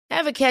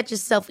Ever catch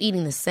yourself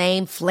eating the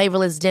same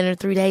flavorless dinner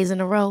 3 days in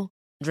a row?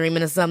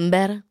 Dreaming of something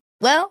better?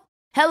 Well,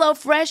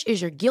 HelloFresh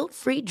is your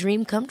guilt-free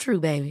dream come true,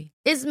 baby.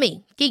 It's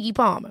me, Keke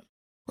Palmer.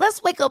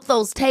 Let's wake up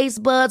those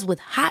taste buds with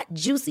hot,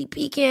 juicy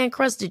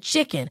pecan-crusted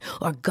chicken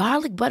or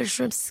garlic butter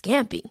shrimp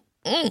scampi.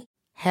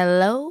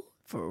 Hello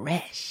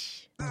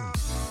Fresh.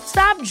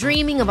 Stop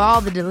dreaming of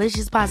all the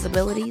delicious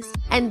possibilities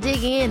and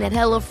dig in at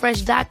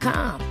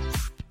HelloFresh.com.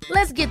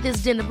 Let's get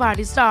this dinner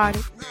party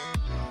started.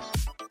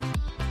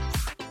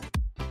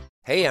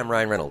 Hey, I'm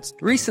Ryan Reynolds.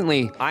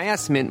 Recently, I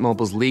asked Mint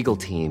Mobile's legal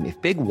team if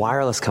big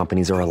wireless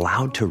companies are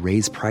allowed to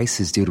raise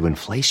prices due to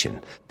inflation.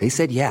 They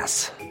said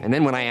yes. And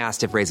then when I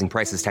asked if raising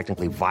prices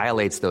technically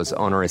violates those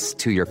onerous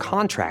 2-year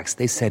contracts,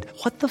 they said,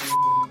 "What the f***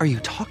 are you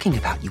talking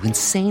about, you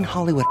insane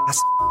Hollywood ass?"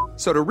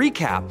 So to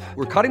recap,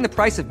 we're cutting the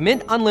price of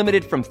Mint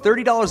Unlimited from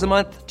 $30 a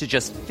month to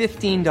just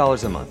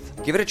 $15 a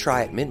month. Give it a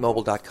try at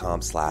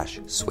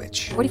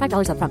mintmobile.com/switch.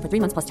 $45 up front for 3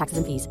 months plus taxes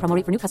and fees. Promo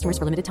rate for new customers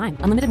for limited time.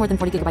 Unlimited more than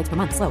 40 gigabytes per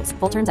month. Slows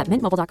full terms at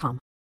mintmobile.com.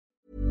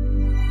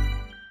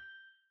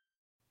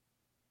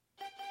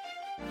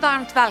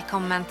 Varmt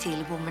välkommen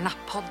till Woman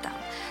Up-podden.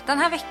 Den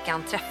här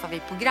veckan träffar vi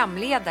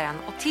programledaren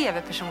och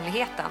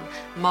tv-personligheten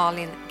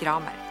Malin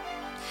Gramer.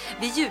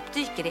 Vi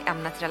djupdyker i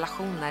ämnet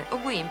relationer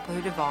och går in på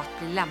hur det var att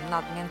bli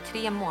lämnad med en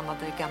 3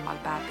 månader gammal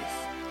bebis.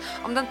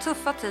 Om den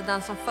tuffa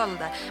tiden som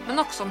följde, men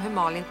också om hur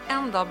Malin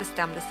en dag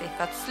bestämde sig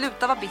för att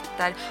sluta vara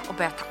bitter och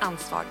börja ta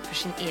ansvar för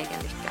sin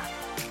egen lycka.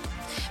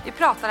 Vi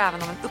pratar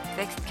även om en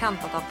uppväxt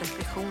kantad av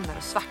depressioner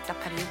och svarta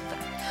perioder.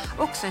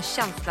 Och också en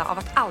känsla av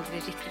att aldrig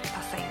riktigt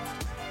passa in.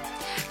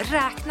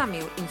 Räkna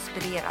med att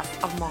inspireras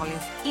av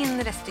Malins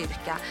inre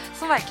styrka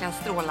som verkligen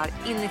strålar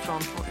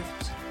inifrån och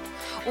ut.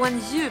 Och en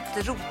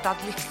djupt rotad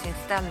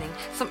livsinställning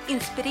som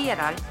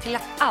inspirerar till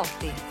att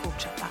alltid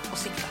fortsätta och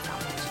sikta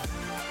framåt.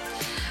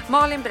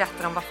 Malin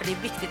berättar om varför det är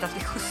viktigt att vi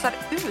skjutsar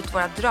ut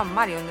våra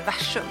drömmar i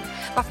universum.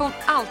 Varför hon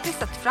alltid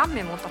sett fram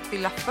emot att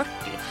fylla 40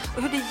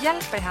 och hur det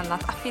hjälper henne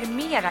att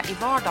affirmera i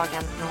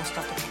vardagen när hon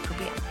stöter på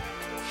problem.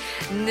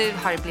 Nu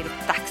har det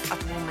blivit dags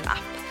att Woman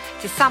Up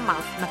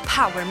tillsammans med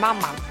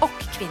powermamman och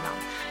kvinnan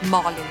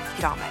Malin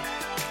Gramer.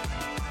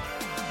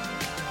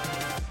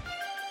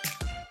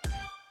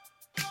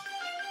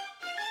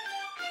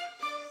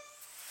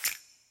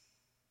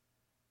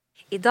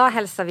 Idag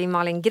hälsar vi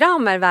Malin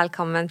Gramer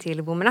välkommen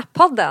till Woman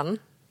Up-podden.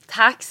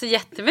 Tack så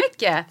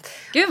jättemycket.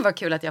 Gud vad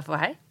kul att jag får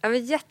vara här. Ja,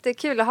 men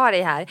jättekul att ha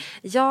dig här.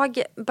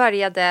 Jag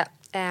började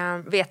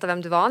veta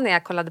vem du var när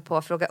jag kollade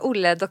på Fråga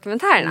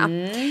Olle-dokumentärerna.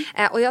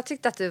 Och jag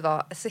tyckte att du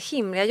var så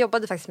himla... Jag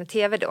jobbade faktiskt med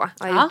tv då. Och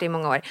jag har gjort det i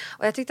många år.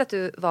 Och jag tyckte att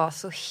du var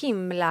så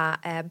himla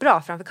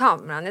bra framför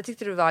kameran. Jag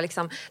tyckte du var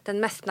liksom den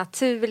mest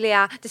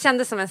naturliga. Det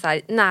kändes som en så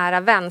här nära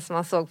vän som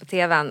man såg på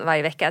tvn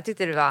varje vecka. Jag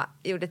tyckte du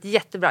gjorde ett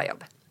jättebra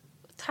jobb.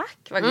 Tack,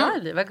 vad glad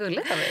jag blir. Vad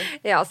gulligt av dig.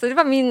 Ja, så det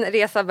var min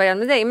resa början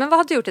med dig. Men vad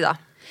har du gjort idag?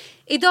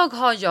 Idag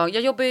har jag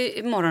jobbar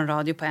i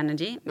morgonradio på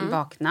Energy,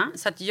 vakna.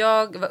 Så att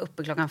jag var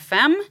uppe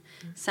 5:00,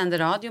 sände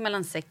radio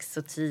mellan 6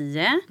 och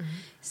 10.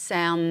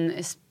 Sen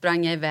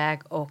sprang jag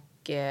iväg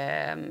och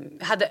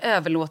hade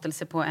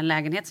överlåtelse på en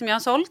lägenhet som jag har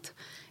sålt.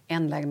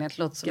 En lägenhet,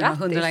 låter som jag har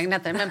 100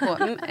 lägenheter, men på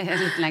en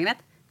liten lägenhet.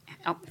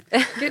 Ja.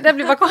 Gud, det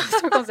blir bara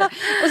konstigt.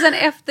 Och sen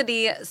efter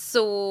det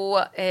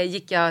så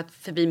gick jag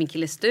förbi min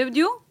killes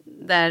studio.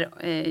 Där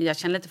jag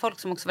kände lite folk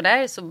som också var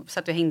där. Så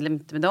satt jag och hängde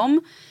lite med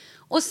dem.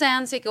 Och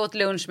sen så gick jag åt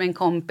lunch med en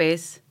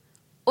kompis.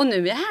 Och nu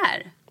är jag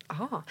här.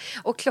 Aha.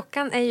 Och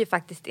klockan är ju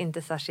faktiskt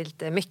inte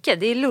särskilt mycket.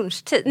 Det är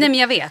lunchtid. Nej, men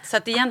jag vet. Så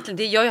att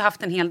egentligen, jag har ju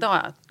haft en hel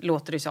dag,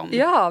 låter det som.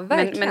 Ja,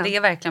 verkligen. Men det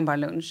är verkligen bara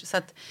lunch. Så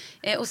att,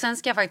 och sen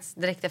ska jag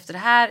faktiskt direkt efter det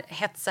här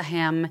hetsa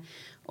hem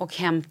och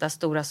hämta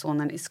stora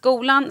sonen i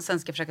skolan. Sen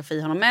ska jag försöka få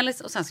i honom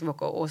Mellis. Och sen ska vi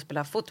åka och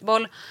spela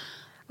fotboll.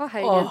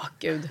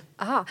 Gud.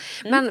 Aha.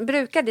 Men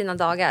brukar dina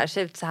dagar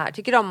se ut så här?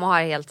 Tycker du om att ha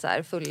helt så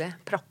här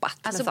fullproppat?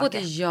 Alltså både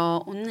ja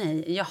och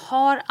nej. Jag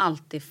har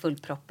alltid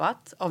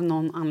fullproppat. Av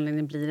någon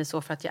anledning blir det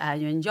så för att jag är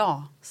ju en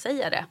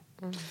ja-sägare.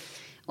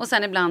 Och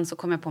sen ibland så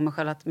kommer jag på mig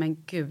själv att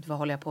men gud, vad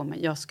håller jag på med?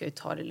 Jag ska ju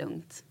ta det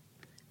lugnt.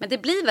 Men det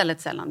blir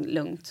väldigt sällan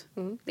lugnt.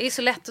 Det är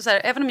så lätt och så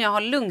här, även om jag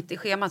har lugnt i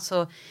schemat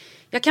så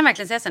jag kan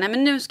verkligen säga så här, nej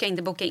men nu ska jag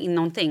inte boka in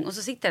någonting. Och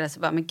så sitter jag där så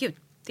bara, men gud,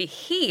 det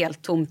är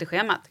helt tomt i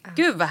schemat.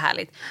 Gud vad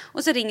härligt.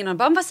 Och så ringer någon och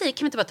bara, vad säger,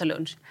 kan vi inte bara ta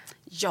lunch?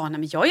 Ja, nej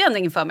men jag gör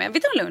ingen för mig.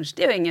 Vi tar lunch,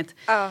 det gör inget.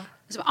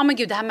 Så bara, men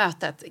gud, det här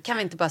mötet, kan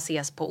vi inte bara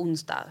ses på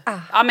onsdag?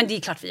 Ja, men det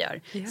är klart vi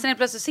gör. Sen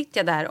plötsligt sitter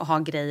jag där och har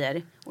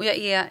grejer. Och jag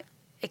är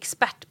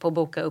expert på att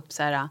boka upp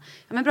så här, ja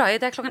men bra, jag är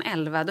där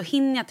 11:00. Då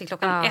hinner jag till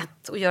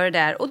 1:00 och gör det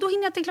där. Och då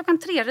hinner jag till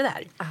 3:00 det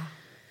där.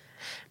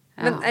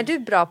 Men är du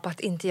bra på att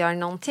inte göra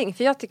någonting?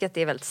 För jag tycker att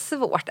det är väldigt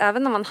svårt.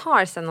 Även om man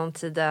har sen någon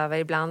tid över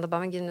ibland och bara,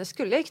 men gud, nu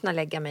skulle jag kunna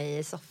lägga mig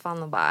i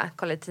soffan och bara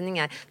kolla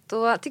tidningar.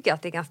 Då tycker jag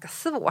att det är ganska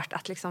svårt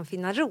att liksom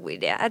finna ro i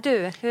det.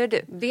 Hur är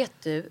du? Vet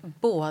du,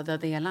 båda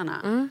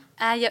delarna.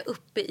 Är jag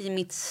uppe i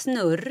mitt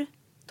snurr,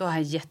 då har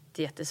jag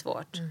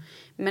jättesvårt.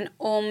 Men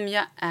om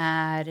jag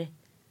är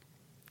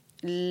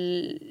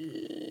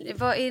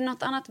Vad är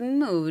något annat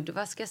mood?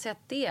 Vad ska jag säga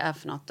att det är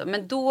för något då?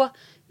 Men då,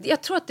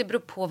 jag tror att det beror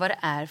på vad det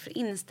är för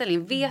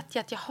inställning. Vet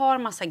jag att jag har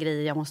massa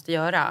grejer jag måste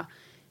göra,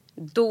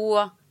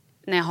 då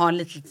när jag har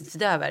lite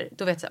tid över,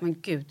 då vet jag,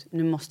 men gud,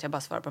 nu måste jag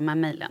bara svara på de här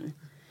mejlen.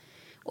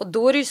 Och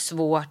då är det ju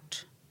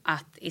svårt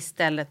att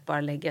istället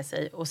bara lägga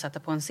sig och sätta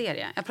på en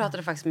serie. Jag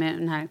pratade faktiskt med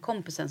den här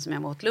kompisen som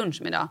jag var åt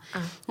lunch med idag.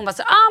 Hon var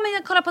så, men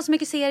jag kollar på så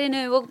mycket serier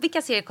nu. Och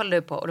vilka serier kollar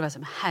du på? Och då var jag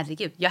så,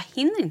 herregud, jag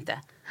hinner inte.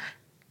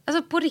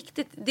 Alltså på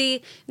riktigt, det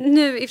är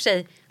nu i och för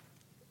sig.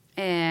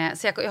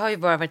 Så jag har ju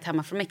bara varit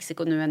hemma från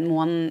Mexiko nu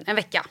en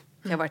vecka.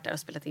 För jag har varit där och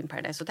spelat in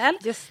Paradise Hotel.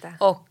 Just det.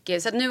 Och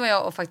så att nu har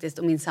jag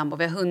och min sambo,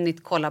 vi har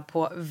hunnit kolla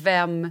på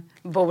Vem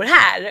bor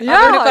här? Ja, vi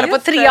har hunnit kolla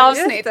på 3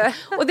 avsnitt. det.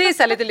 Och det är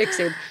så här lite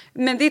lyxigt.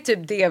 Men det är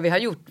typ det vi har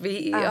gjort.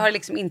 Vi har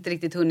liksom inte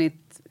riktigt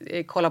hunnit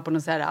kolla på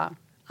något så här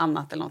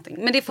annat eller någonting.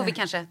 Men det får vi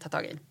kanske ta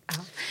tag i.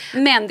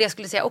 Men det jag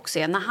skulle säga också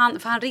är,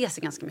 för han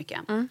reser ganska mycket.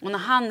 Och när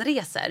han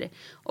reser,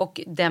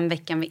 och den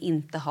veckan vi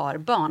inte har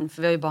barn,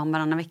 för vi har ju barn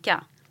varannan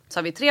vecka. Så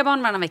har vi 3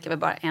 barn varannan vecka, vi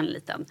bara en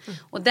liten.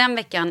 Och den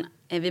veckan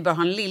vi bara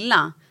har en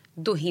lilla,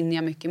 då hinner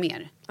jag mycket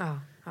mer.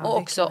 Och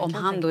också om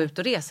han då är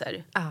ute och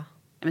reser.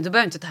 Men då behöver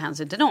jag inte ta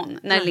hänsyn till någon.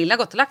 När lilla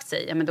gått och lagt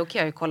sig, men då kan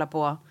jag ju kolla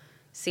på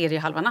serie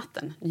halva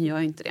natten. Nu gör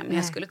jag ju inte det, men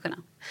jag skulle kunna.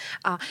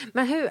 Ja,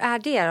 men hur är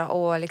det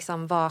då att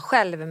liksom vara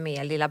själv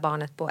med lilla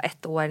barnet på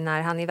 1 år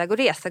när han är iväg och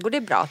reser? Går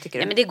det bra, tycker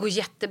du? Ja, men det går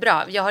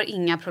jättebra. Jag har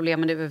inga problem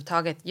med det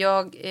överhuvudtaget.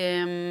 Jag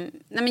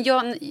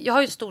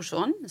har ju en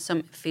storson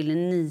som fyller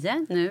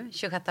 9 nu,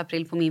 26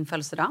 april på min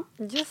födelsedag.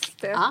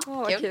 Just det. Ja,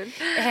 vad kul.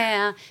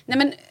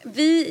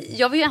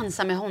 Jag var ju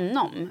ensam med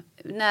honom.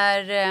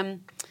 När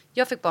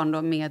jag fick barn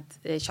då med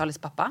Charlies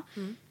pappa.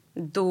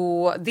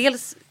 Då,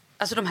 dels...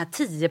 Alltså de här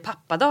 10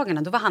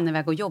 pappadagarna, då var han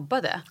iväg och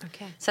jobbade.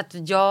 Okay. Så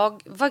att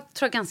jag var, tror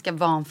jag, ganska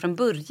van från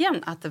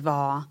början att det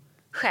var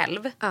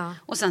själv.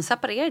 Och sen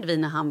separerade vi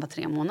när han var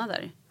 3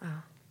 månader.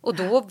 Och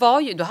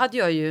då hade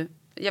jag ju,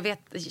 jag vet,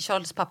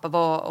 Charles pappa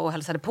var och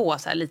hälsade på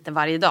så här lite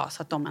varje dag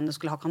så att de ändå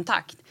skulle ha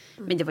kontakt.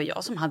 Men det var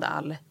jag som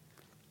hade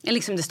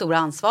liksom det stora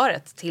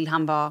ansvaret till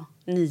han var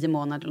 9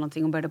 månader eller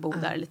någonting och började bo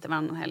där lite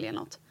varannan helg eller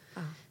något.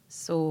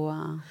 Så...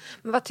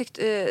 Men vad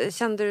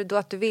kände du då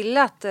att du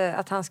ville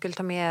att han skulle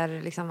ta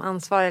mer liksom,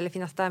 ansvar eller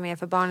finnas där mer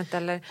för barnet?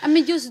 Eller ja,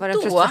 men just var det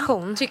en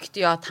frustration? Då tyckte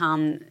jag att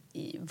han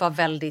var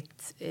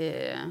väldigt...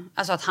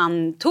 alltså att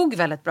han tog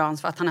väldigt bra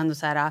ansvar. Att han ändå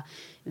så här...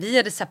 Vi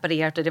hade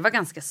separerat och det var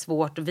ganska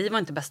svårt och vi var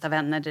inte bästa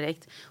vänner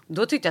direkt. Och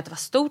då tyckte jag att det var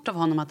stort av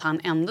honom att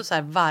han ändå så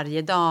här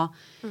varje dag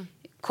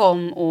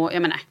kom och...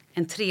 Jag menar,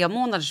 en 3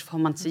 månaders får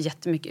man inte så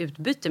jättemycket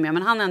utbyte med.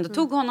 Men han ändå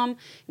tog honom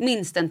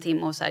minst en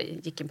timme och så här,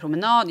 gick en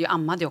promenad. Jag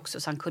ammade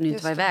också så han kunde ju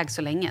inte vara iväg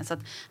så länge. Så att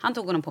han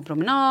tog honom på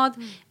promenad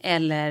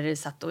eller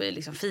satt och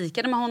liksom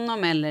fikade med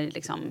honom eller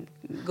liksom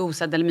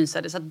gosade eller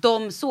mysade. Så att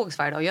de sågs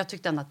varje dag och jag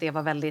tyckte ändå att det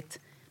var väldigt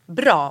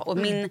bra. Och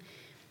min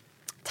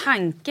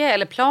tanke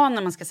eller plan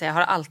när man ska säga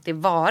har alltid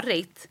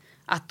varit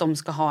att de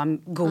ska ha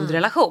en god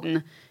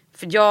relation.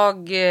 För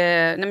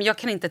jag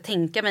kan inte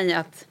tänka mig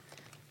att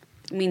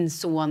min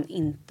son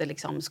inte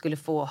liksom skulle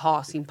få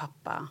ha sin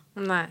pappa.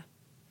 Nej.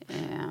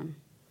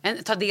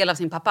 Ta del av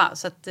sin pappa.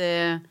 Så att,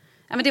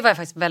 men det var jag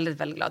faktiskt väldigt,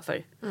 väldigt glad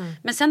för.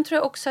 Men sen tror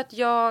jag också att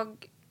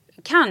jag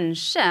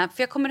kanske...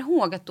 För jag kommer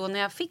ihåg att då när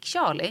jag fick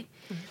Charlie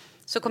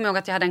så kommer jag ihåg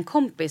att jag hade en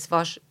kompis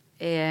vars...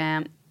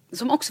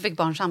 som också fick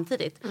barn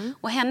samtidigt.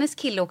 Och hennes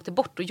kille åkte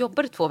bort och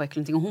jobbade 2 veckor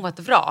någonting, och hon var ett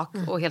vrak.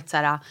 Och helt så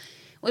här...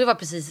 Och det var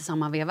precis i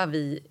samma veva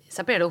vi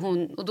separerade.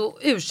 Och då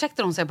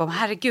ursäktade hon sig bara,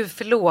 herregud,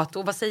 förlåt.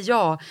 Och vad säger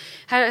jag?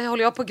 Här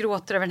håller jag på och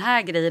gråter över den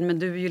här grejen, men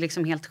du är ju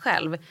liksom helt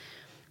själv.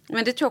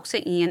 Men det tror jag också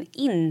är en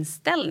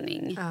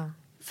inställning.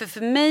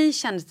 För mig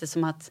kändes det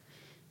som att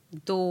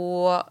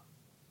då...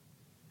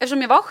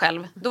 Eftersom jag var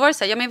själv, då var det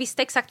så här, men jag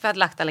visste exakt vad jag hade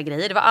lagt alla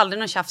grejer. Det var aldrig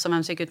någon tjafs om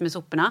vem som gick ut med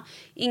soporna.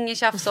 Ingen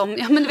tjafs om,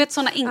 men du vet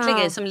sådana enkla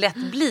grejer som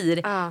lätt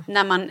blir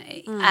när man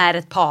är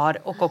ett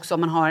par. Och också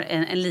om man har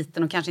en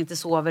liten och kanske inte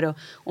sover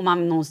och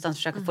man någonstans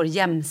försöker få det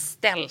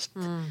jämställt.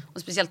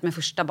 Och speciellt med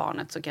första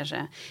barnet så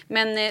kanske.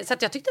 Men så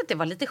att jag tyckte att det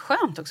var lite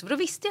skönt också. För då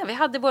visste jag, vi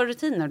hade våra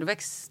rutiner. Det var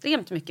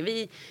extremt mycket.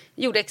 Vi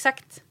gjorde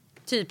exakt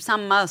typ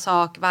samma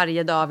sak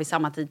varje dag vid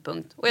samma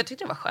tidpunkt. Och jag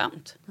tyckte det var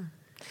skönt.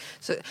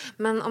 Så,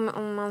 men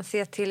om man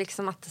ser till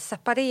liksom att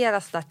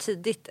separeras där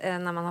tidigt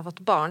när man har fått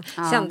barn.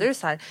 Kände du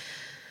så här,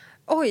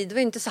 oj, det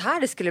var inte så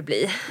här det skulle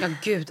bli? Ja,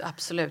 gud,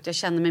 absolut. Jag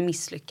kände mig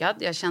misslyckad.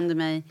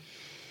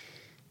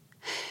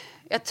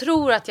 Jag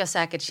tror att jag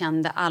säkert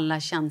kände alla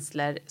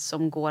känslor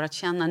som går att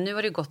känna. Nu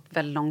har det gått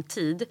väldigt lång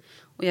tid.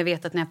 Och jag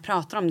vet att när jag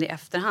pratar om det i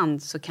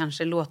efterhand så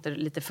kanske det låter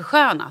lite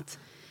förskönat.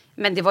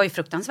 Men det var ju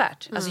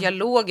fruktansvärt. Alltså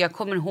jag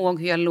kommer ihåg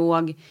hur jag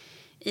låg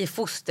i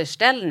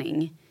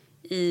fosterställning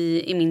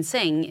i min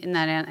säng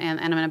när en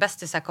av mina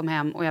bästisar kom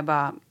hem och jag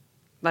bara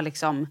var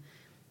liksom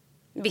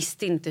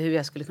visste inte hur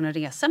jag skulle kunna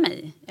resa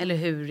mig eller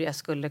hur jag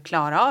skulle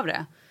klara av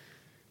det.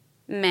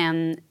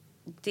 Men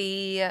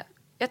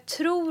jag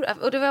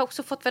tror, och det har jag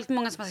också fått väldigt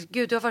många som har sagt,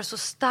 gud, du har varit så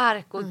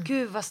stark och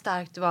gud vad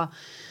stark du var.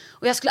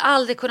 Och jag skulle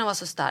aldrig kunna vara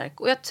så stark.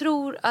 Och jag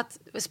tror att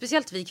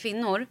speciellt vi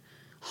kvinnor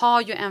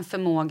har ju en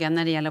förmåga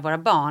när det gäller våra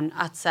barn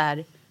att så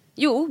här,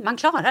 jo, man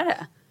klarar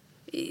det.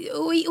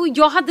 Och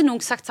jag hade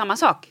nog sagt samma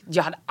sak.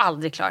 Jag hade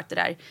aldrig klarat det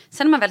där.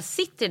 Sen när man väl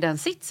sitter i den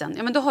sitsen,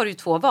 ja men då har du ju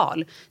 2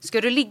 val.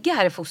 Ska du ligga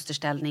här i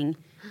fosterställning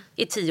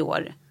i 10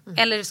 år?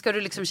 Eller ska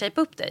du liksom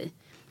shape upp dig?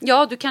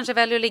 Ja, du kanske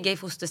väljer att ligga i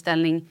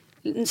fosterställning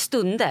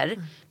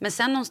stunder. Men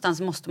sen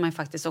någonstans måste man ju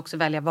faktiskt också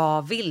välja,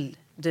 vad vill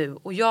du?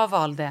 Och jag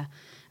valde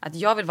att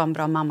jag vill vara en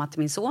bra mamma till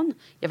min son.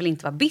 Jag vill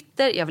inte vara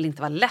bitter, jag vill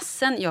inte vara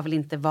ledsen. Jag vill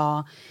inte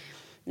vara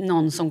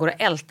någon som går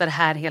och ältar det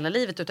här hela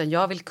livet. Utan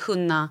jag vill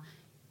kunna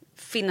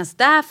finnas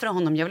där för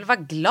honom. Jag vill vara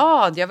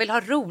glad, jag vill ha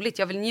roligt,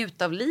 jag vill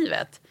njuta av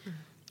livet.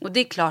 Och det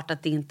är klart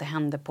att det inte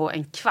hände på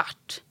en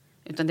kvart.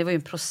 Utan det var ju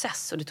en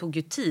process och det tog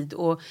ju tid.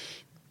 Och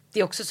det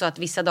är också så att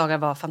vissa dagar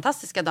var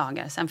fantastiska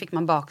dagar. Sen fick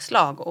man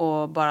bakslag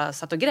och bara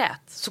satt och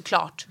grät,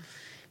 såklart.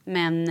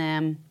 Men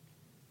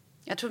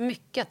jag tror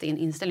mycket att det är en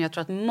inställning. Jag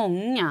tror att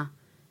många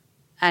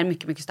är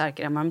mycket, mycket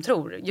starkare än vad de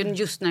tror.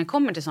 Just när det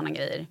kommer till sådana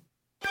grejer.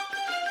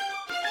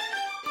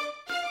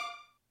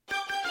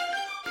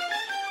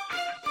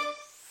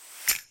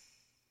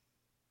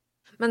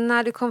 Men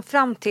när du kom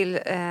fram till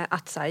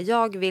att så här,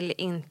 jag vill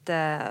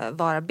inte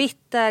vara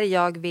bitter,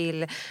 jag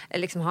vill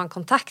liksom ha en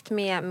kontakt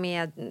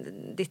med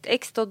ditt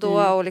ex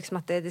då och liksom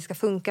att det ska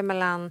funka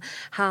mellan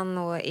han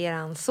och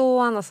eran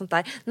son och sånt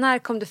där. När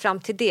kom du fram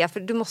till det? För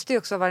du måste ju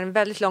också vara en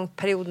väldigt lång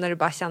period när du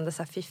bara kände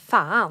så här, fy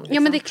fan. Liksom.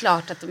 Ja, men det är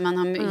klart att man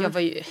har... Jag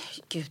var ju...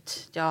 Gud,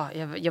 ja,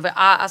 jag var...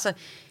 Alltså...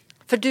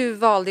 För du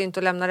valde ju inte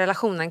att lämna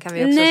relationen, kan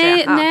vi också säga.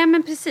 Ja. Nej,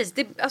 men precis.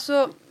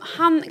 Alltså,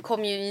 han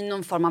kom ju i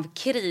någon form av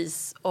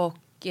kris och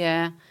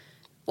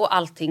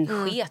allting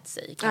sket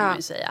sig, kan man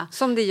ju säga.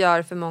 Som det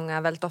gör för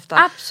många väldigt ofta.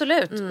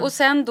 Absolut. Och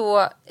sen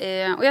då,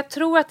 och jag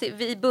tror att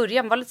vi i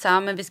början var lite så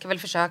här, men vi ska väl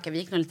försöka, vi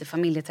gick nog lite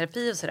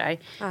familjeterapi och sådär.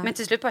 Men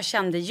till slut bara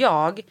kände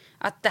jag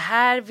att det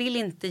här vill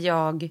inte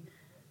jag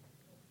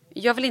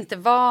vill inte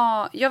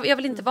vara, jag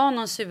vill inte vara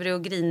någon surig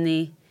och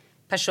grinig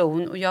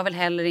person, och jag vill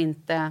heller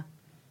inte.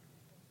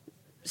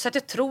 Så att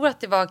jag tror att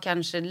det var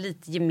kanske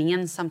lite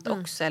gemensamt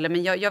också. Eller,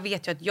 men jag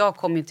vet ju att jag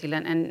kom ju till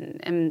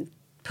en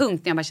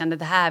punkt när jag bara kände,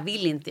 det här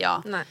vill inte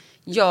jag. Nej.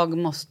 Jag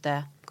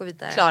måste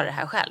klara det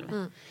här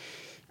själv.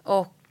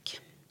 Och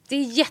det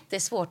är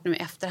jättesvårt nu i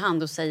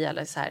efterhand att säga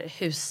eller så här,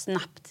 hur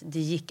snabbt det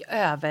gick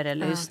över.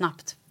 Eller hur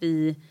snabbt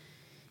vi...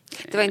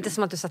 Det var inte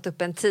som att du satt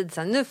upp en tid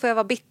sen. Nu får jag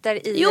vara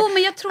bitter i... Jo,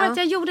 men jag tror att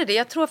jag gjorde det.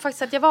 Jag tror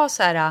faktiskt att jag var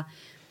så här...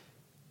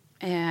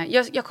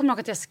 Jag kommer ihåg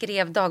att jag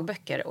skrev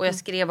dagböcker. Och jag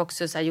skrev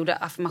också så här, gjorde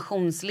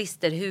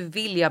affirmationslister. Hur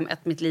vill jag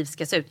att mitt liv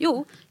ska se ut?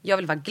 Jo, jag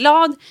vill vara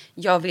glad.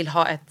 Jag vill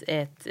ha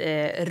ett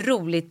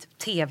roligt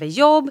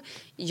tv-jobb.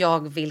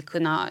 Jag vill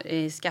kunna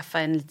skaffa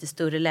en lite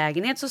större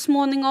lägenhet så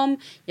småningom.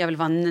 Jag vill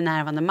vara en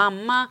närvarande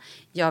mamma.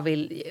 Jag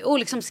vill... Och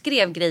liksom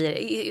skrev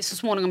grejer. Så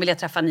småningom vill jag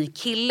träffa en ny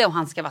kille. Och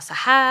han ska vara så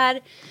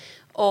här.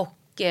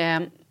 Och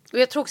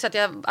jag tror också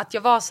att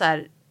jag var så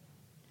här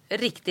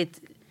riktigt...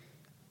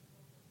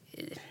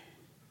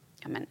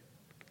 Ja, men,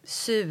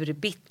 sur,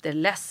 bitter,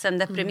 ledsen,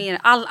 deprimerad.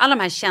 Alla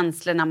de här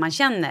känslorna man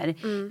känner.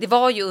 Det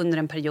var ju under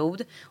en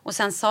period. Och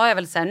sen sa jag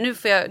väl så här,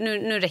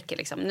 nu räcker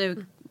liksom.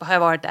 Nu har jag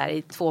varit där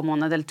i 2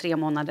 månader eller 3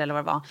 månader eller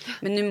vad det var.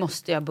 Men nu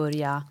måste jag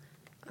börja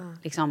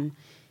liksom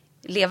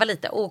leva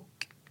lite.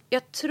 Och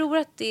jag tror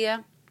att det...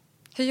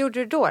 Hur gjorde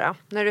du då?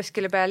 När du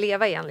skulle börja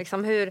leva igen?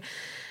 Liksom, hur...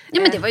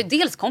 Ja, men det var ju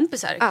dels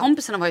kompisar.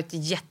 Kompisarna var ju ett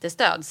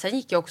jättestöd. Sen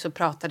gick jag också och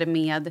pratade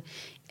med...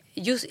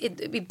 Just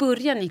i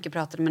början gick jag och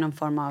pratade med någon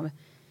form av...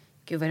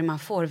 Gud, vad är det man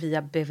får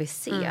via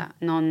BVC?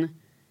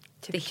 Någon...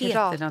 Typ det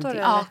kurator, heter någonting.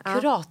 eller? Ja,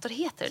 kurator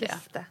heter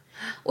Just det.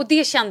 Och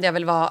det kände jag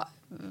väl var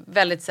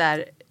väldigt så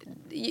här...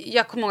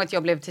 Jag kommer ihåg att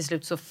jag blev till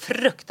slut så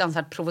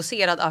fruktansvärt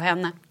provocerad av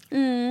henne.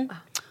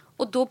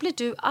 Och då blir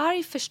du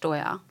arg, förstår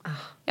jag.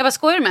 Jag bara,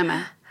 skojar du med mig?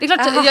 Det är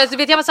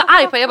klart, jag var så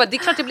arg på det. Jag bara, det är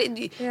klart jag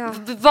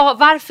blir...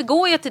 Varför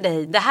går jag till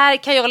dig? Det här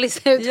kan jag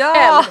lista ut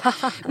själv.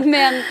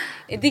 Men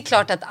det är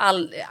klart att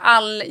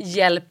all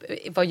hjälp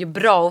var ju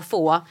bra att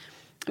få.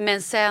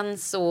 Men sen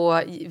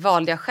så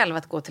valde jag själv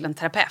att gå till en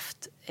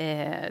terapeut.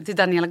 Till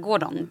Daniela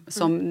Gordon.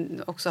 Som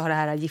också har det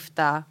här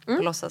gifta på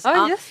låtsas.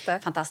 Ja, just det.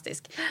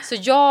 Fantastisk. Så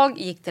jag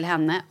gick till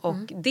henne. Och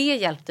det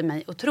hjälpte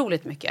mig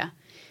otroligt mycket.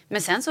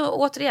 Men sen så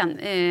återigen...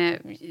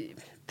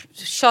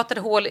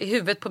 tjatade hål i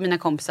huvudet på mina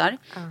kompisar.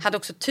 Hade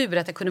också tur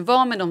att jag kunde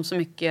vara med dem så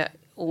mycket.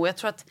 Och jag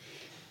tror att...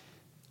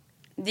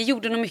 Det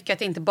gjorde nog mycket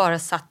att jag inte bara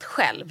satt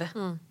själv.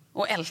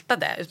 Och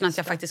ältade. Utan att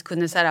jag faktiskt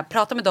kunde så här,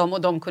 prata med dem.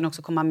 Och de kunde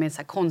också komma med så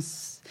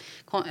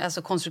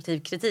här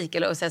konstruktiv kritik.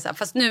 Eller och säga så här,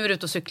 fast nu är du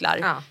ute och cyklar.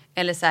 Ja.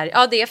 Eller så här,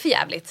 ja det är för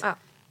jävligt. Ja.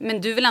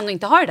 Men du vill ändå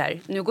inte ha det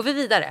där. Nu går vi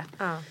vidare.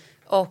 Ja.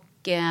 Och...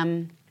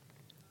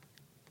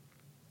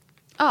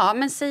 ja,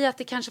 men säg att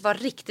det kanske var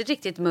riktigt,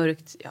 riktigt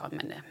mörkt. Ja,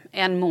 men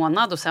 1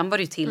 månad och sen var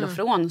det ju till och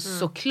från,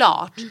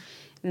 såklart.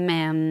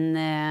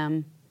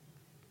 Men...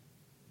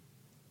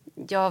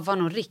 jag var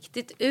nog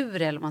riktigt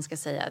ur, eller vad man ska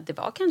säga. Det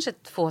var kanske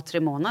 2-3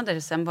 månader.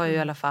 Sen var jag i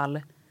alla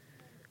fall...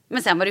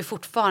 Men sen var det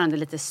fortfarande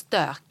lite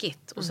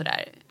stökigt och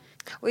sådär.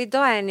 Och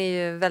idag är ni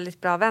ju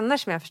väldigt bra vänner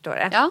som jag förstår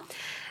det. Ja.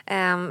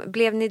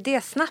 Blev ni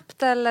det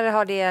snabbt eller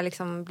har det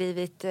liksom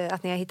blivit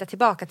att ni har hittat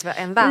tillbaka till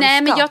en vänskap?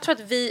 Nej, men jag tror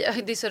att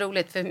det är så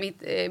roligt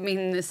för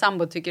min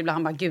sambo tycker ibland,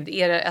 han bara, gud,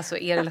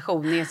 er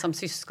relation är som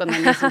syskon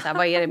eller liksom så här,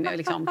 vad är det med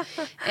liksom?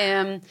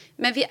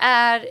 Men vi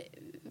är,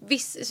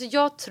 så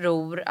jag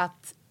tror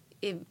att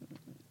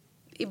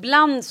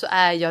ibland så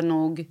är jag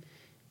nog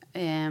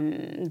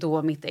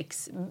då mitt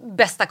ex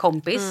bästa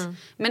kompis,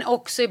 men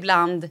också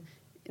ibland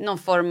någon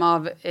form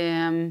av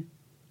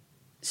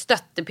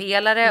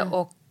stöttepelare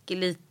och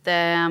lite...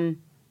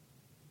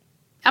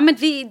 Ja, men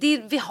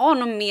vi har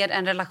nog mer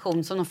en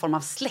relation som någon form av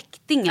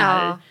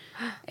släktingar.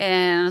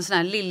 En sån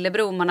här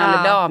lillebror man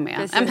aldrig blir av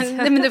med.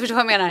 Men du förstår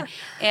vad jag menar.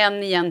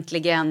 Än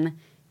egentligen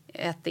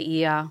att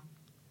det är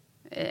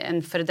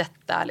en före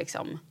detta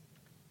liksom.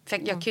 För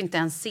jag kan ju inte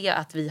ens se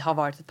att vi har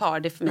varit ett par.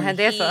 Det är för mig nej,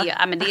 det är så.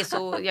 Ja, men det är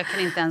så, jag kan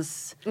inte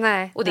ens...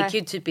 Nej, och det kan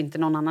ju typ inte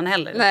någon annan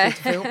heller. Nej. Jag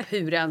kan inte få ihop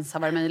hur det ens har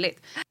varit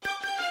möjligt.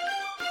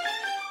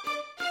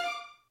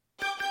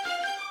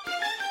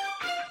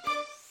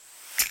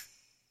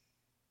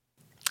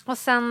 Och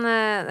sen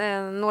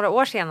några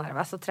år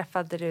senare så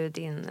träffade du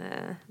din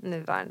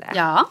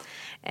nuvarande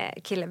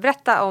kille.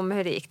 Berätta om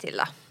hur det gick till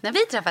då. När vi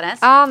träffades?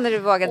 Ja, när du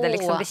vågade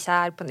liksom bli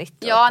kär på nytt.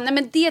 Ja, nej,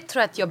 men det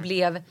tror jag att jag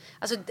blev...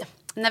 Alltså,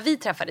 när vi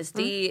träffades,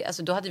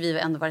 alltså, då hade vi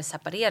ändå varit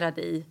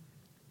separerade i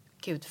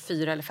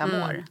 4 eller 5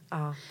 år.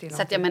 Ja,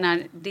 så att jag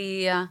menar,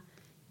 det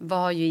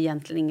var ju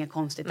egentligen inget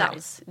konstigt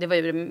alls. Det var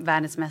ju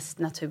världens mest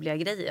naturliga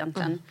grej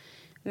egentligen.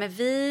 Men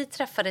vi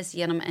träffades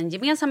genom en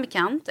gemensam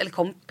bekant, eller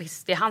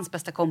kompis, det är hans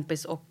bästa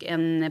kompis och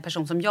en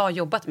person som jag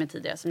jobbat med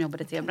tidigare, som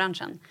jobbade i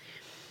tv-branschen.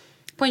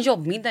 På en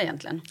jobbmiddag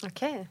egentligen.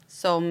 Okay.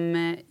 Som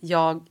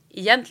jag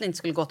egentligen inte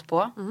skulle gått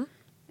på.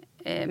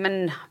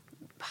 Men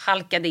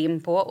halkade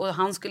in på, och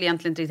han skulle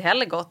egentligen inte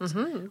heller gått.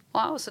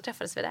 Och så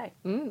träffades vi där.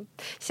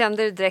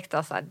 Kände du direkt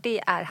då så här, det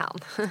är han?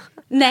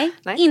 Nej,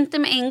 inte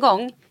med en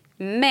gång.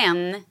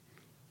 Men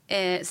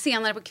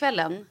senare på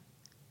kvällen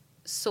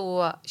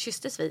så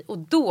kysstes vi. Och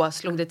då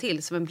slog det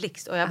till som en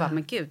blixt. Och jag bara,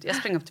 men gud. Jag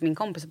sprang upp till min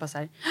kompis och bara så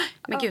här,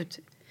 men gud,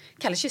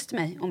 Kalle kysste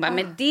mig. Hon bara,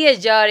 men det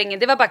gör inget.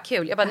 Det var bara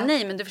kul. Jag bara,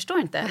 nej men du förstår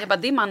inte. Jag bara,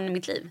 det är mannen i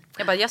mitt liv.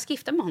 Jag bara, jag ska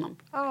gifta med honom.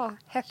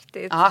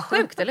 Häftigt. Ja,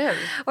 sjukt, eller hur?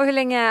 Och hur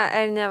länge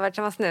är ni har varit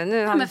tillsammans nu?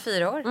 Ja, men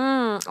 4 år.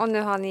 Och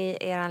nu har ni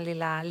eran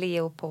lilla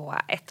Leo på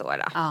 1 år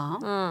då.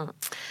 Ja.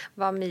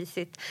 Vad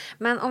mysigt.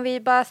 Men om vi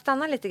bara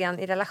stannar lite grann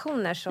i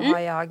relationer så har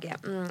jag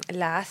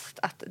läst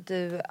att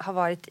du har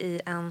varit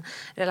i en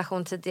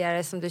relation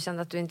tidigare som du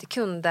kände att du inte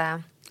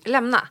kunde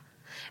lämna.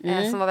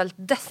 Som var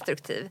väldigt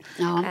destruktiv.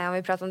 Om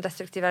vi pratar om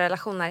destruktiva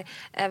relationer.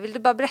 Vill du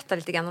bara berätta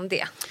lite grann om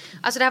det?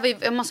 Alltså det här var,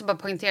 jag måste bara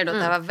poängtera då att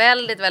det här var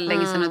väldigt, väldigt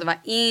länge sedan. Och det var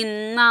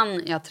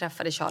innan jag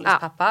träffade Charlies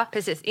pappa.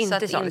 Precis, inte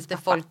så att Charlies inte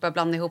pappa. folk börjar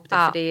blanda ihop det.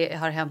 För det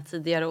har hänt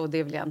tidigare och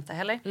det vill jag inte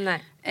heller.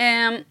 Nej.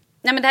 Nej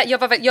men det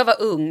här, jag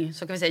var ung,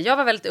 så kan vi säga. Jag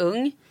var väldigt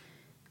ung.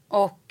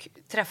 Och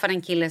träffade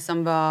en kille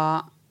som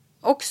var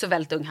också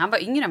väldigt ung. Han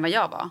var yngre än vad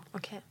jag var.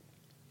 Okay.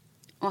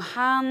 Och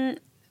han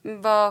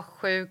var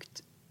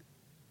sjukt...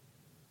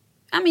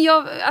 Ja,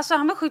 men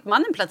han var sjukt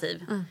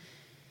manipulativ.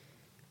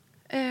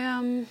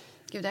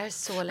 Gud, det här är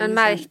så länge Men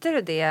märkte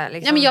du det?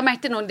 Liksom? Ja, men jag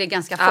märkte nog det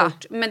ganska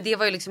fort. Men det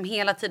var ju liksom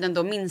hela tiden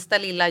då minsta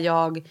lilla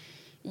jag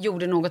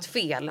gjorde något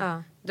fel.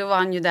 Då var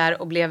han ju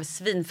där och blev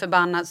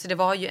svinförbannad. Så det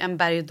var ju en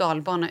berg- och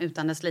dalbana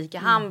utan dess like.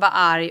 Han var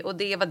arg och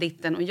det var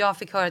ditten. Och jag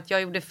fick höra att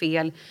jag gjorde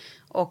fel.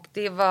 Och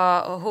det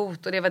var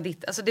hot och det var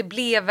ditt. Alltså det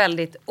blev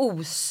väldigt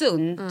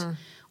osunt.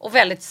 Och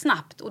väldigt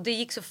snabbt. Och det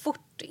gick så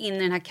fort in i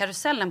den här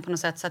karusellen på något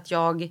sätt. Så att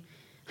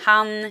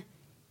han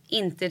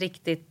inte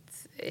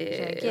riktigt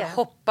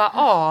hoppa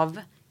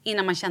av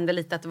innan man kände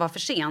lite att det var för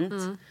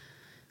sent.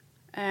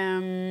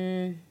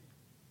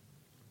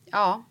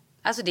 Ja,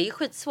 alltså det är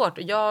skitsvårt.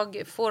 Och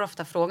jag får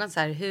ofta frågan så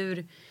här,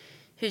 hur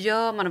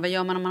gör man och vad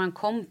gör man om man har en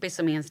kompis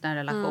som är i en sån här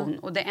relation?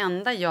 Och det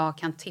enda jag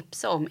kan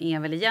tipsa om är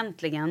väl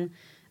egentligen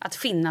att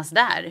finnas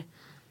där.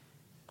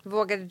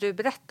 Vågade du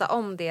berätta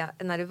om det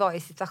när du var i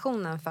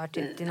situationen för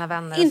typ dina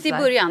vänner? Inte i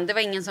början, det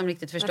var ingen som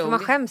riktigt förstod. Men man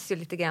skäms ju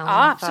lite grann.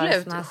 Ja, för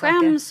absolut.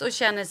 Skäms och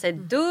känner sig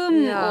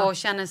dum och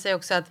känner sig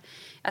också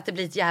att det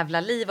blir ett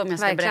jävla liv om jag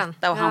ska verkligen.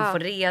 Berätta och han får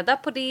reda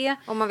på det.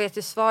 Och man vet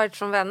ju svaret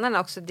från vännerna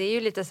också, det är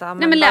ju lite så här,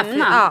 nej men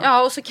lämna,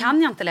 ja och så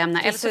kan jag inte lämna.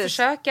 Precis. Eller så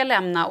försöker jag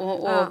lämna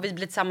och vi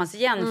blir tillsammans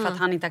igen för att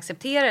han inte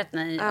accepterar ett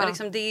nej. Och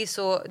liksom det är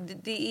så,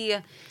 det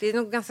är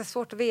nog ganska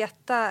svårt att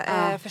veta,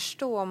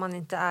 förstå om man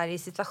inte är i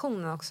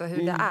situationen också,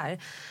 hur det är.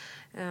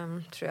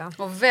 Tror jag.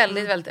 Och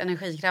väldigt, väldigt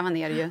energikrävande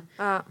är det ju.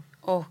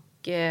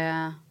 Och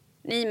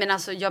nej men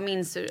alltså jag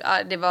minns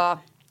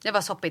det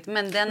var soppigt.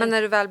 Men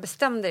när du väl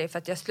bestämde dig för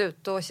att jag slut,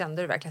 då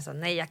kände du verkligen så,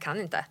 nej jag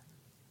kan inte.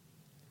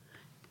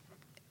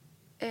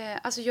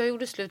 Alltså jag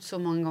gjorde slut så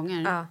många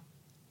gånger.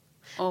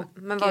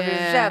 Men var du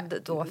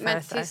rädd då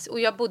för och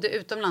jag bodde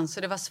utomlands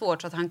så det var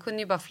svårt så att han kunde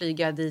ju bara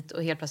flyga dit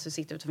och helt plötsligt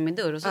sitta utanför min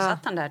dörr och så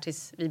satt han där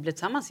tills vi blev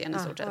tillsammans igen i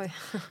stort sett.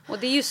 Och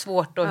det är ju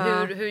svårt då,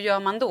 hur gör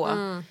man då?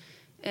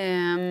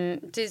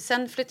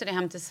 Sen flyttade jag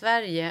hem till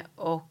Sverige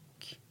och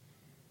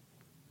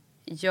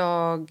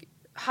jag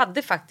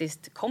hade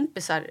faktiskt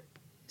kompisar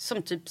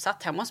som typ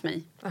satt hemma hos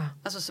mig.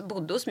 Alltså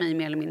bodde hos mig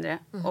mer eller mindre.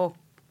 Och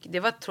det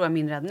var, tror jag,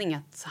 min räddning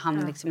att han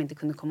liksom inte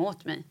kunde komma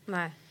åt mig.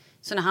 Nej.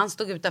 Så när han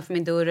stod utanför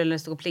min dörr eller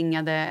stod och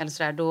plingade eller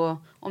sådär,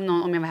 då,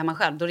 om jag var hemma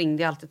själv, då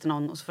ringde jag alltid till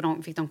någon och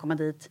så fick de komma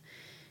dit.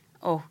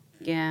 Och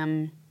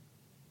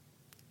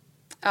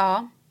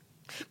ja.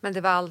 Men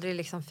det var aldrig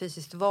liksom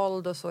fysiskt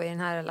våld och så i den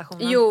här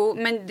relationen? Jo,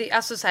 men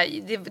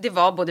det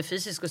var både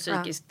fysiskt och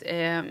psykiskt.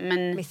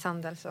 Men,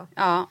 misshandel så?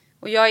 Ja,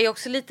 och jag är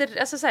också lite...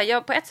 Alltså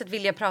jag, på ett sätt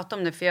vill jag prata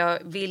om det, för jag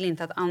vill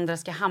inte att andra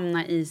ska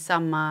hamna i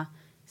samma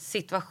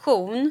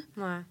situation.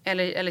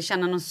 Eller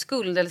känna någon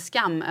skuld eller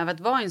skam över att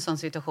vara i en sån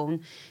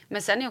situation.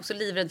 Men sen är jag också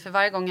livrädd, för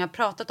varje gång jag har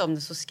pratat om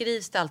det så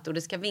skrivs det alltid och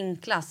det ska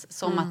vinklas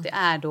som att det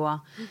är då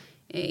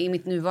i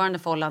mitt nuvarande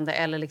förhållande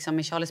eller liksom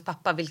med Charlies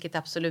pappa, vilket det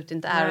absolut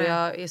inte är. Och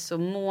jag är så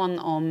mån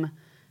om...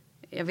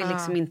 Jag vill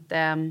liksom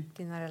inte...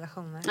 Dina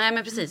relationer. Nej,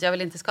 men precis. Jag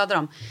vill inte skada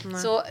dem.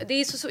 Så det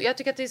är så jag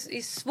tycker att det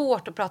är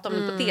svårt att prata om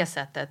det på det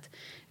sättet.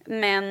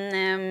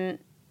 Men...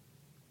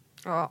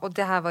 Ja, och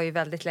det här var ju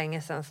väldigt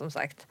länge sedan, som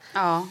sagt.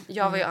 Ja,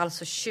 jag var ju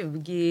alltså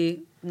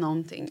 20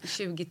 någonting.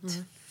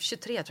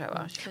 23 tror jag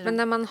var. 24. Men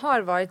när man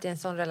har varit i en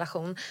sån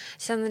relation,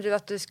 känner du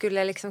att du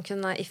skulle liksom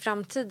kunna i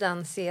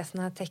framtiden se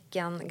såna här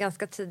tecken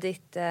ganska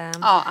tidigt?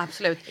 Ja,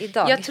 absolut.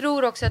 Idag? Jag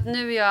tror också att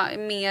nu är jag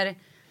mer...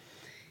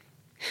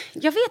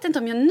 Jag vet inte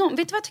om jag...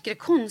 Vet du vad jag tycker är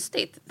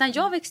konstigt? När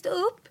jag växte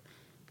upp,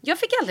 jag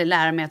fick aldrig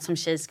lära mig att som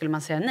tjej skulle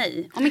man säga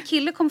nej. Om en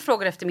kille kom och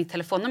frågade efter mitt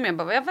telefonnummer, jag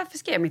bara, varför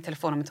skrev jag mitt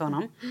telefonnummer till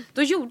honom?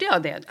 Då gjorde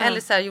jag det.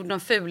 Eller så här, gjorde någon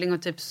fuling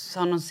och typ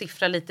sa någon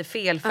siffra lite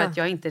fel för att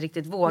jag inte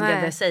riktigt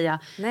vågade säga.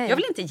 Nej. Jag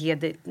vill inte ge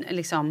dig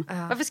liksom...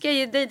 Varför ska jag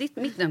ge dig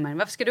mitt nummer?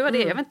 Varför ska du ha det?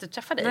 Jag vill inte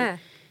träffa dig. Nej.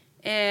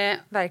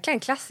 Verkligen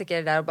klassiker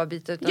det där att bara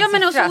byta ut en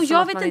men siffra. Alltså,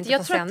 jag vet inte,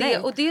 jag tror att det,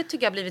 och det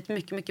tycker jag har blivit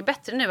mycket, mycket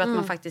bättre nu. Att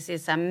man faktiskt är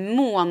så här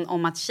mån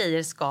om att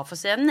tjejer ska få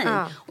säga nej.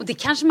 Och det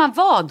kanske man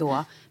var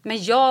då.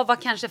 Men jag var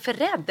kanske för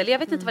rädd. Eller jag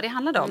vet inte vad det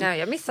handlade om. Nej,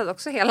 jag missade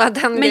också hela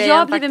den men grejen. Jag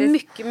har blivit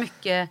mycket,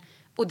 mycket...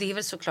 Och det är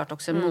väl såklart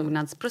också en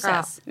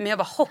mognadsprocess. Men jag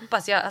bara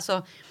hoppas...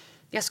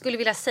 Jag skulle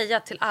vilja säga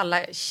till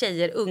alla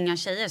tjejer, unga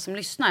tjejer som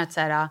lyssnar att så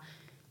här...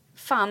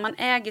 Fan, man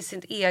äger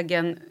sin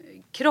egen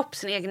kropp,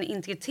 sin egen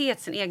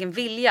integritet, sin egen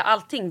vilja,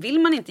 allting. Vill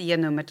man inte ge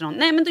nummer till någon?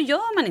 Nej, men då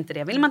gör man inte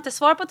det. Vill man inte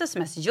svara på ett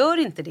sms? Gör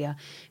inte det.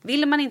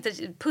 Vill man inte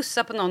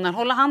pussa på någon eller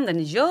hålla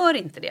handen? Gör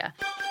inte det.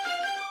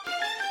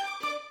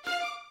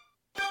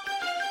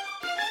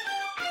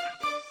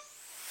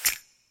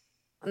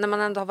 När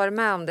man ändå har varit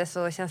med om det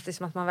så känns det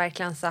som att man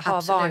verkligen så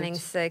har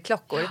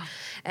varningsklockor.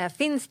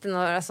 Finns det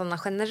några sådana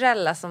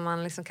generella som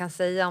man liksom kan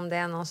säga om det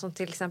är någon som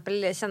till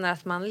exempel känner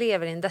att man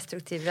lever i en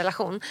destruktiv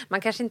relation?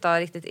 Man kanske inte har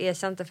riktigt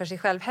erkänt det för sig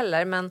själv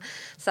heller, men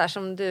så här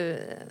som du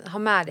har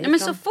med dig. Ja, men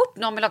så fort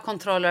någon vill ha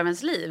kontroll över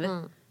ens liv,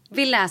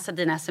 vill läsa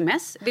dina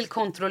sms, vill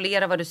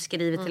kontrollera vad du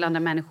skriver till andra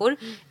människor.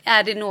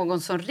 Är det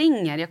någon som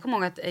ringer? Jag kommer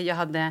ihåg att jag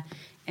hade...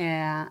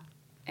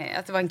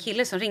 att det var en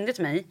kille som ringde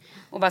till mig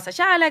och bara såhär,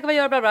 tja läge, vad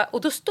gör bla bla.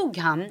 Och då stod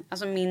han,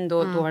 alltså min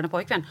dåvarande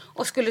pojkvän,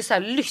 och skulle så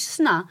här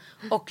lyssna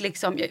och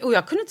liksom, och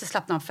jag kunde inte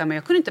slappna av för mig,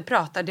 jag kunde inte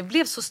prata, det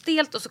blev så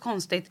stelt och så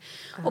konstigt.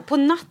 Och på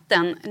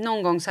natten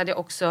någon gång så hade jag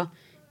också,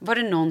 var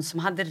det någon som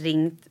hade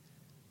ringt,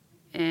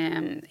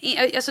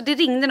 alltså det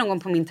ringde någon gång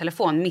på min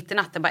telefon mitt i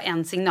natten, bara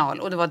en signal,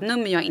 och det var ett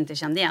nummer jag inte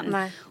kände igen.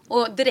 Nej.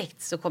 Och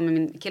direkt så kommer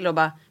min kille och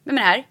bara, vem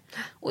är det här?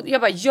 Och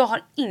jag bara, jag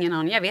har ingen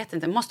aning, jag vet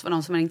inte, det måste vara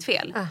någon som har ringt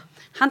fel.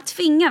 Han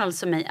tvingar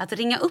alltså mig att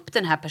ringa upp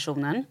den här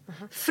personen,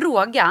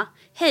 fråga,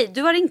 hej,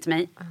 du har ringt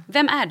mig,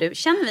 vem är du?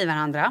 Känner vi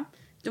varandra?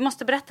 Du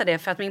måste berätta det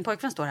för att min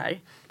pojkvän står här.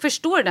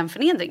 Förstår du den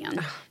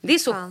förnedringen? Det är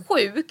så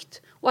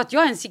sjukt. Och att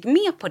jag ens gick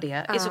med på det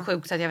är så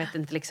sjukt att jag vet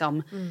inte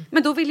liksom.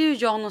 Men då ville ju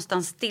jag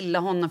någonstans stilla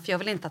honom, för jag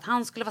ville inte att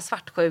han skulle vara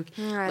svartsjuk.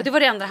 Och det var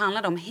det enda det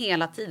handlade om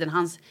hela tiden.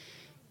 Hans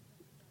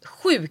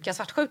sjuka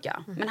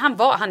svartsjuka. Men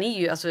han är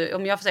ju, alltså,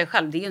 om jag får säga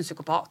själv, det är ju en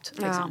psykopat.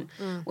 Liksom.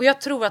 Och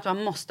jag tror att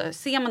man måste,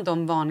 ser man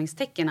de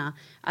varningstecknen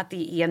att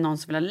det är någon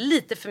som vill ha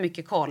lite för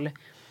mycket koll.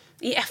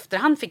 I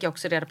efterhand fick jag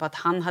också reda på att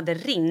han hade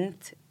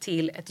ringt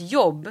till ett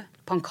jobb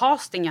på en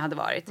casting jag hade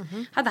varit.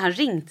 Hade han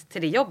ringt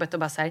till det jobbet och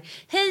bara så här,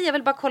 hej, jag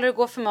vill bara kolla hur det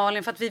går för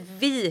Malin, för att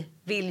vi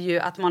vill ju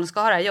att Malin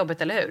ska ha det här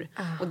jobbet, eller hur?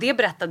 Och det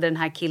berättade den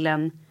här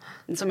killen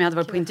som jag hade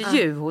varit på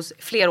intervju hos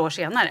flera år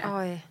senare.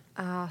 Oj.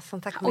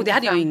 Och det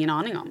hade jag ju ingen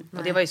aning om. Nej.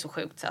 Och det var ju så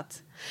sjukt, så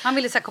att han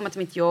ville så här komma till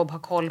mitt jobb, ha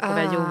koll på vad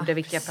jag gjorde,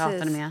 vilka jag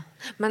pratade med.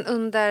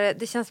 Men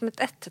det känns som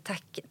ett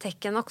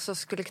tecken också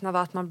skulle kunna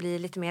vara att man blir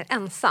lite mer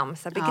ensam,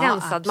 så här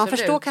begränsad. Man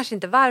förstår kanske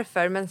inte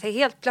varför, men så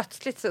helt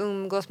plötsligt så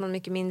umgås man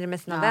mycket mindre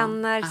med sina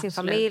vänner, sin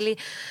familj.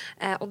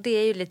 Och det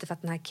är ju lite för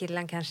att den här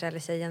killen kanske, eller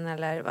tjejen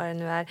eller vad det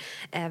nu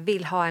är,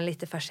 vill ha en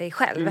lite för sig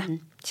själv.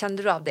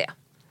 Kände du av det?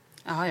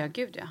 Ja,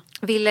 gud ja.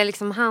 Ville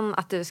liksom han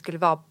att du skulle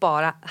vara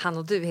bara han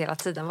och du hela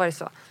tiden? Var det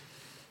så?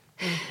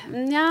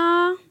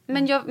 Ja,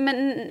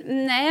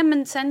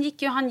 men sen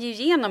gick ju han ju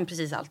igenom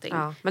precis allting.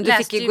 Ja, men du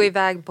fick ju gå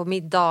iväg på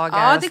middagar.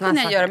 Ja, och det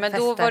kunde jag göra. Men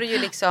då var det ju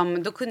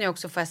liksom, då kunde jag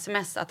också få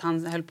sms att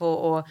han höll på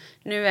och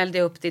nu eldar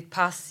jag upp ditt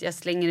pass, jag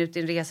slänger ut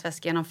din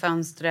resväska genom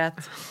fönstret.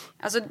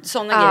 Alltså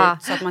sådana grejer,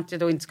 så att man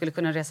då inte skulle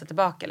kunna resa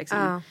tillbaka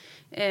liksom.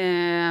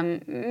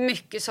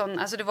 Mycket sån,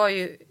 alltså det var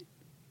ju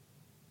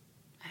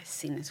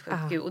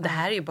sinnessjukt. Och det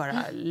här är ju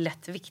bara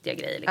lätt viktiga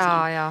grejer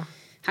liksom.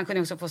 Han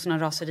kunde också få såna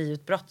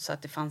raseriutbrott så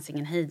att det fanns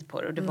ingen hejd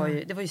på det. Och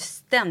det var ju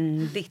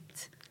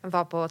ständigt. Han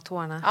var på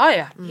tårna.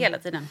 Ja, hela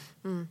tiden.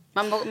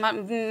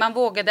 Man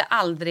vågade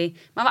aldrig,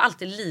 man var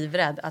alltid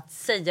livrädd att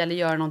säga eller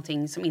göra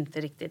någonting som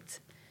inte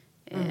riktigt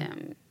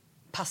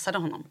passade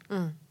honom.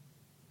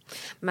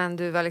 Men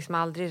du var liksom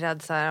aldrig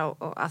rädd så här,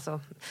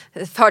 alltså,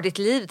 för ditt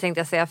liv tänkte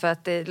jag säga, för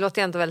att det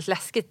låter ju ändå väldigt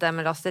läskigt där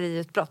med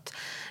raseriutbrott.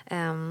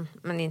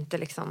 Men inte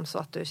liksom så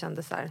att du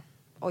kände så här,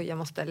 oj jag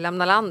måste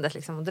lämna landet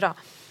liksom och dra.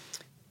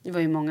 Det var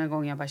ju många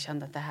gånger jag bara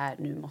kände att det här,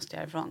 nu måste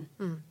jag ifrån.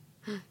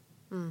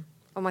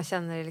 Och man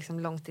känner det liksom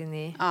långt in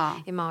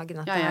i magen.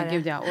 Att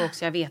gud ja. Och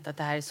också jag vet att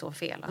det här är så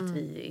fel. Att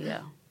vi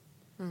är...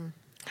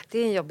 Det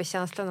är en jobbig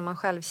känsla när man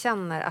själv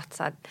känner att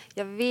så här,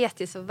 jag vet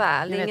ju så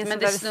väl. Jag vet, ingen men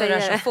som det snurrar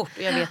säga så fort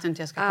och jag vet inte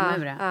hur jag ska komma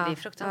ur det. Det är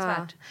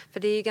fruktansvärt. För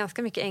det är ju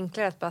ganska mycket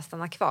enklare att bara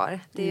stanna kvar.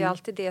 Det är ju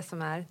alltid det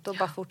som är. Då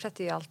bara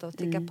fortsätter ju allt att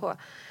ticka på.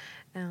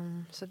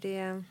 Så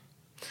det...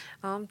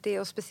 Ja, det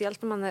och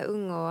speciellt när man är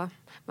ung och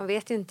man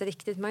vet ju inte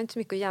riktigt, man har inte så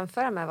mycket att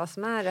jämföra med vad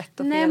som är rätt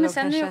och fel. Nej, men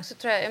sen kanske... är det också,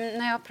 tror jag,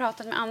 när jag har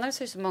pratat med andra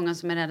så är det så många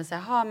som är rädda så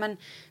här, men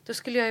då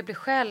skulle jag ju bli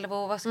själv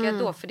och vad ska jag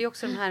då? För det är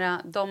också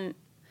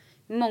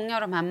många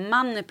av de här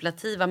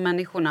manipulativa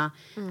människorna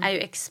är ju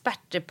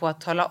experter på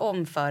att tala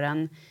om för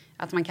en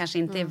att man kanske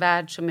inte är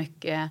värd så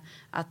mycket,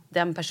 att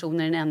den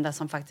personen är den enda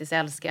som faktiskt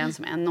älskar en,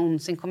 som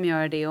någonsin kommer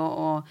göra det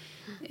och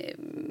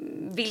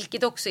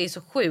vilket också är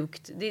så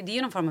sjukt. Det är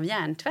ju någon form av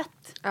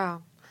hjärntvätt.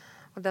 Ja.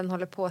 Och den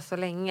håller på så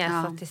länge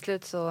så att till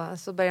slut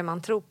så börjar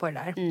man tro på det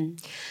där.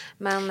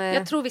 Men,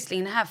 jag tror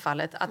visserligen i det här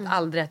fallet att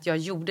aldrig att jag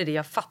gjorde det.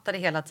 Jag fattade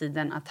hela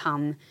tiden att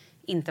han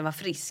inte var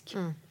frisk.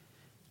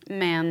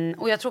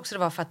 Och jag tror också det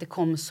var för att det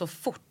kom så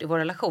fort i vår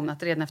relation.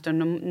 Att redan efter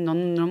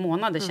några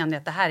månader kände jag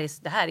att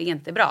det här är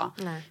inte bra.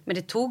 Nej. Men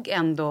det tog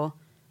ändå...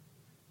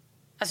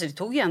 Alltså det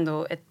tog ju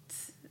ändå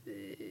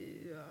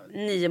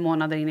 9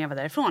 månader innan jag var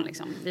därifrån.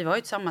 Liksom. Vi var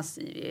ju tillsammans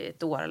i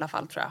 1 år i alla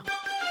fall, tror jag.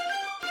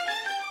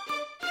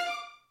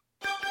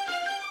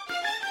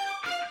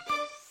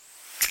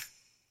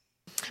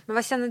 Men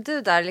vad känner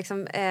du där?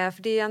 Liksom,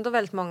 för det är ju ändå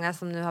väldigt många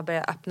som nu har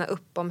börjat öppna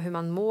upp om hur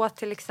man mår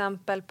till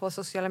exempel på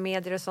sociala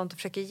medier och sånt och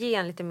försöker ge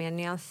en lite mer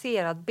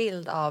nyanserad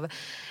bild av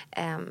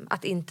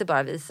att inte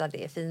bara visa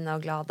det fina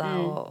och glada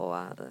och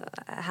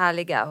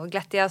härliga och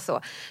glättiga och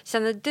så.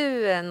 Känner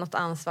du något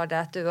ansvar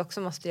där att du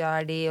också måste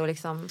göra det och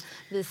liksom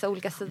visa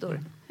olika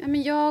sidor? Ja,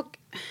 men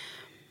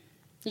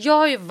jag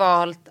har ju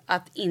valt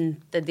att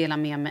inte dela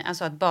med mig,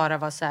 alltså att bara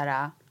vara så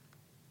här...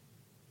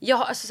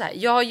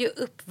 Jag är ju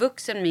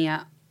uppvuxen med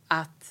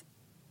att...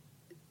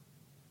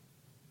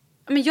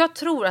 Men jag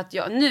tror att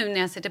nu när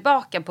jag ser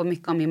tillbaka på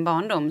mycket av min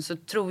barndom så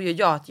tror ju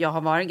jag att jag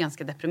har varit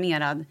ganska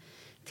deprimerad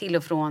till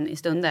och från i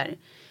stunder.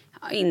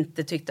 Jag har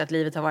inte tyckt att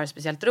livet har varit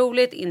speciellt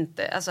roligt.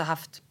 Alltså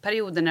haft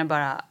perioder när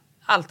bara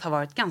allt har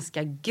varit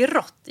ganska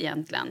grått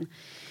egentligen.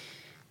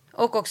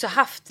 Och också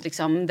haft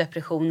liksom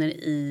depressioner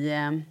i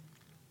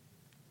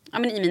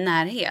min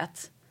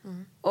närhet.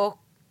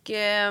 Och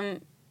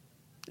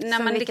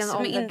när man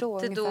liksom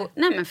inte då...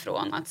 Nej, men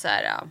från att så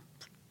här...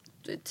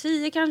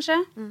 10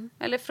 kanske.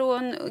 Eller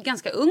från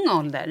ganska ung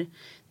ålder.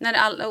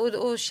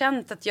 Och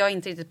känt att jag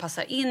inte riktigt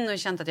passar in. Och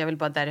känt att jag vill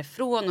bara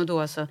därifrån. Och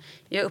då så...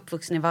 Jag är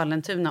uppvuxen i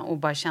Vallentuna och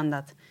bara kände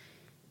att...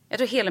 Jag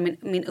tror hela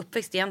min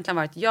uppväxt egentligen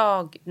var att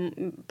jag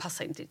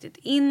passar inte riktigt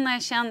in när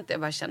jag känt. Jag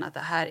bara känner att det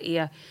här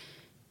är...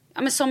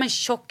 Ja, men som en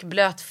tjock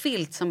blöt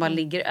filt som bara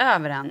ligger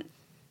över en.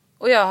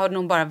 Och jag har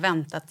nog bara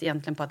väntat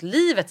egentligen på att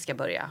livet ska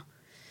börja.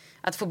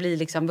 Att få bli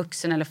liksom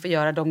vuxen eller få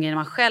göra de grejer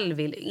man själv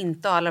vill.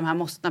 Inte alla de här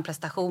måstna,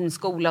 prestation,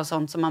 skola och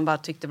sånt som man bara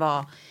tyckte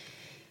var...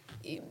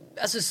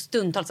 Alltså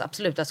stundtals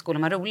absolut att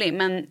skolan var rolig.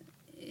 Men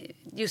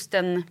just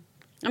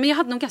jag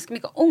hade nog ganska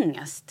mycket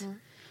ångest.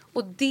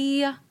 Och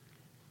det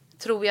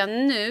tror jag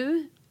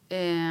nu...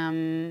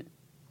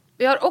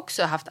 vi har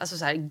också haft alltså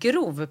så här,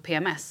 grov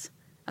PMS.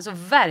 Alltså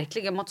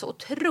verkligen mått så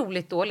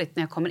otroligt dåligt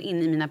när jag kommer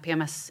in i mina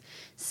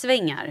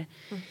PMS-svängar.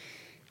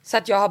 Så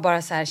att jag har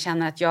bara så här,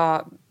 känner att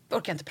jag...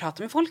 orkar inte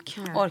prata med folk.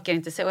 Orkar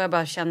inte se. Och jag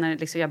bara känner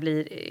liksom,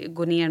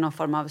 går ner i någon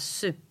form av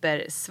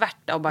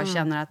supersvärta. Och bara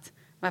känner att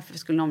varför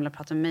skulle någon vilja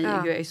prata med mig?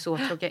 Jag är så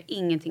tråkig. Jag har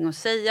ingenting att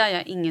säga. Jag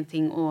har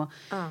ingenting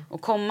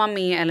att komma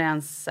med. Eller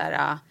ens så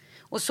här,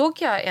 och så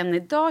kan jag än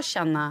idag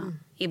känna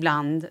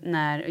ibland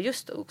när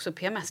just också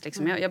PMS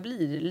liksom. Jag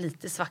blir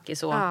lite svackig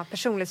så. Ja,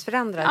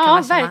 personlighetsförändrad.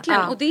 Ja,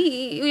 verkligen.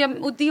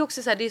 Och det är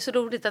också så här, det är så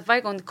roligt att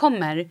varje gång det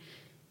kommer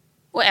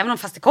Och även om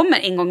fast det kommer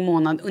en gång i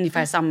månaden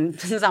ungefär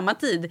samma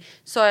tid,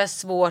 så har jag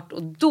svårt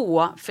att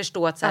då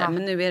förstå att så här,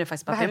 men nu är det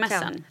faktiskt bara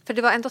PMSen. För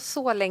det var ändå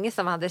så länge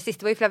sedan man hade det sist.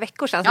 Det var ju flera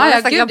veckor sedan.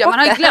 Ja, gud, man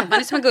har ju glömt. Man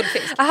är som en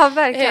guldfisk. Ja,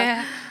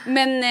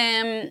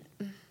 verkligen.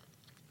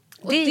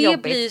 Och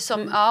det blir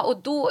som,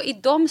 och då i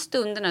de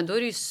stunderna då är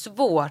det ju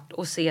svårt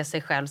att se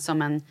sig själv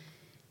som en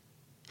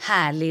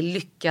härlig,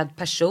 lyckad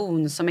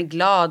person som är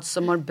glad,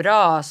 som mår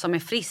bra, som är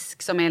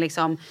frisk, som är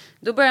liksom,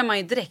 då börjar man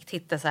ju direkt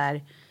hitta så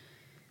här,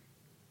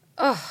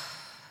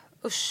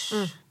 usch,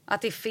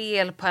 att det är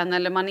fel på en,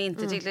 eller man är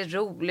inte tillräckligt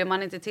rolig, man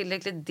är inte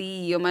tillräckligt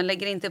det, och man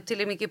lägger inte upp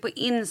tillräckligt mycket på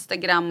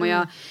Instagram och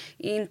jag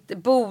inte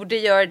borde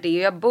göra det,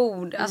 och jag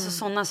borde, alltså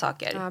sådana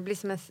saker. Ja, det blir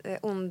som en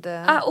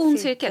ond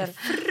cirkel.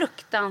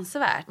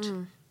 Fruktansvärt.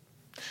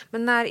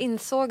 Men när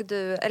insåg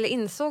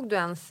du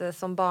ens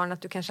som barn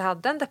att du kanske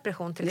hade en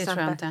depression till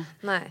exempel? Det tror jag inte.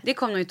 Nej. Det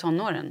kom nog i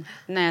tonåren.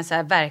 När jag så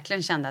här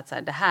verkligen kände att så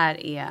här, det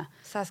här är...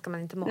 Så här ska man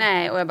inte må.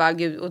 Nej, och jag bara,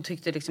 gud, och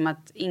tyckte liksom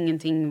att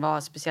ingenting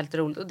var speciellt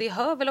roligt. Och det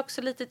hör väl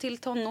också lite till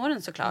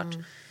tonåren såklart.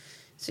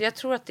 Så jag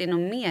tror att det är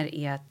nog mer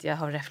i att jag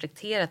har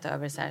reflekterat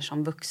över så här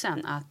som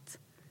vuxen. Att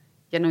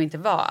jag nog inte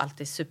var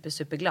alltid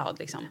superglad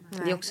liksom.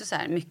 Det är också så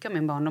här, mycket av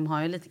min barn, de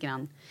har ju lite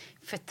grann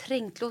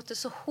förträngt, låter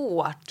så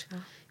hårt.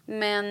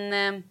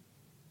 Men...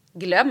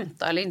 glömt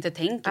då, eller inte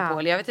tänker på,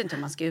 eller jag vet inte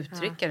hur man ska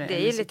uttrycka det.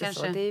 Det är ju lite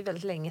kanske... så, det är ju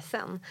väldigt länge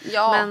sedan.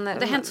 Ja, men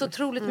det har hänt så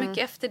otroligt mycket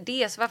efter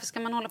det, så varför ska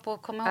man hålla på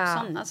och komma ihåg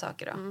sådana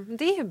saker då?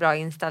 Det är ju bra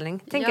inställning.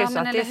 Tänker du så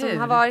att det hur? som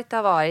har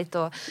varit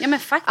och... Ja, men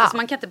faktiskt,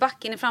 man kan inte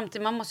backa in i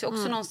framtiden, man måste ju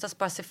också någonstans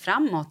bara se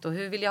framåt, och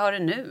hur vill jag ha det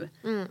nu?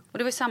 Och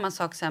det var ju samma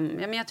sak sen,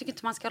 men jag tycker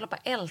inte man ska hålla på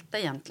att älta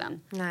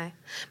egentligen. Nej,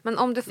 men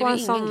om du får en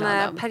sån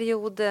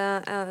period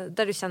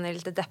där du känner dig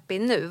lite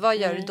deppig nu, vad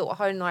gör du då?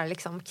 Har du några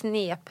liksom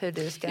knep hur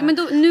du ska... Ja, men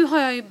då, nu har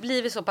jag ju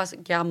blivit så pass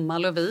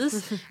gammal och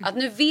vis att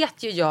nu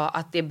vet ju jag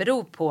att det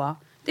beror på,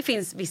 det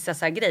finns vissa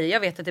så här grejer, jag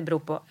vet att det beror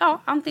på,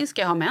 antingen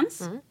ska jag ha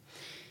mens,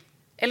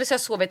 eller så har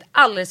jag sovit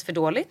alldeles för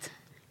dåligt,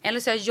 eller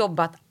så har jag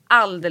jobbat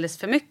alldeles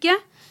för mycket,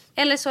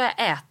 eller så har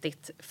jag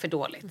ätit för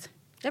dåligt.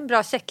 Det är en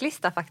bra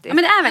checklista faktiskt. Ja,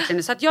 men det är verkligen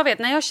det, så att jag vet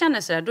när jag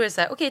känner så där, då är det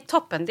så här, okej,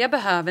 toppen, det jag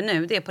behöver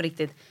nu, det är på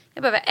riktigt,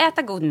 jag behöver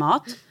äta god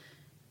mat,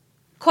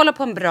 kolla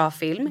på en bra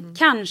film,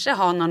 kanske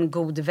ha någon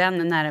god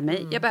vän nära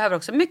mig. Jag behöver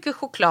också mycket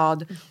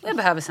choklad och jag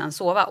behöver sen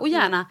sova. Och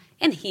gärna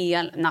en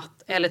hel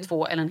natt eller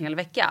 2 eller en hel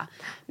vecka.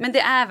 Men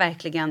det är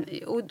verkligen,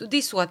 och det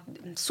är så att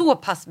så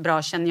pass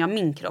bra känner jag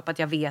min kropp att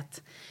jag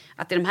vet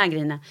att det är de här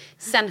grejerna.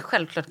 Sen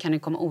självklart kan det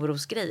komma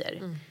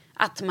orosgrejer.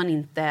 Att man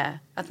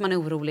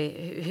är orolig,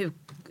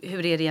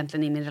 hur är det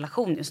egentligen i min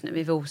relation just nu?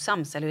 Är vi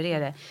osams? Eller hur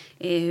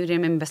är det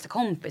med min bästa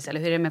kompis? Eller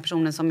hur är det med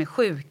personen som är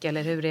sjuk?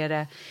 Eller hur är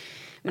det...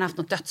 man har haft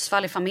något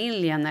dödsfall i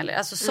familjen eller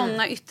alltså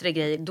sådana yttre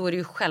grejer, då är det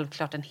ju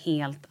självklart en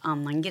helt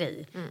annan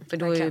grej. För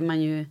då är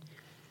man ju,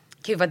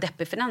 kan ju vara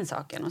deppig för den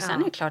saken. Och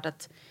sen är det klart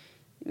att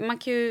man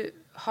kan ju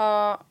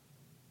ha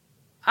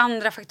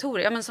andra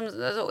faktorer. Ja, men som,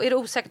 alltså, är det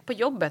osäkert på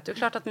jobbet, det är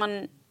klart att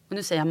man, och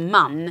nu säger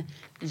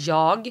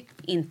jag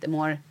inte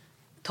mår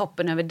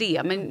toppen över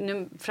det. Men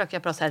nu försöker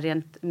jag prata så här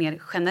rent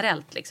mer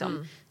generellt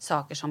liksom.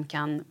 Saker som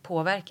kan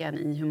påverka en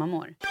i hur man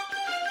mår.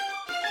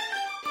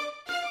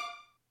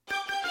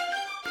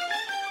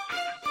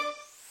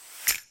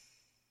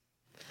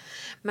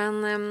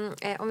 Men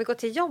om vi går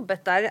till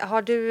jobbet där,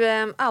 har du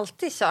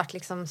alltid kört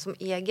liksom som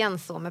egen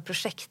så med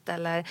projekt,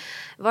 eller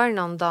var det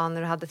någon dag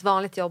när du hade ett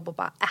vanligt jobb och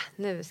bara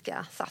nu ska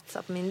jag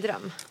satsa på min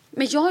dröm?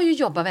 Men jag har ju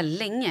jobbat väldigt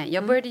länge.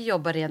 Jag började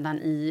jobba redan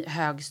i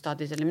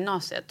högstadiet eller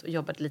gymnasiet och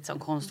jobbade lite som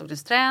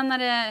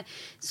konståkningstränare,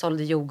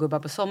 sålde jordgubbar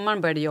på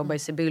sommaren, började jobba i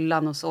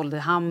Sibyllan och sålde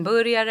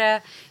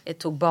hamburgare,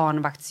 tog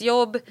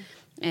barnvaktsjobb.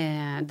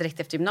 Direkt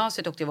efter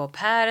gymnasiet åkte jag var på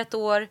här ett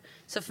år.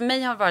 Så för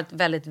mig har det varit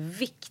väldigt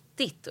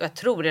viktigt, och jag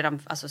tror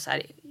redan, alltså så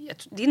här,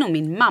 det är nog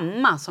min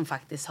mamma som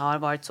faktiskt har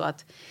varit så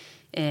att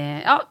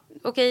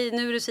okej,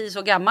 nu är du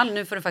så gammal,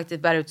 nu får du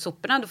faktiskt bära ut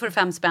soporna, då får du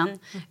 5 spänn.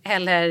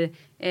 Eller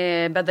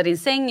bädda din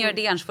säng, gör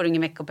det, annars får du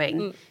ingen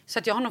veckopeng. Så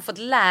att jag har nog fått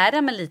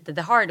lära mig lite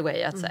the hard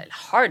way. Att, så här,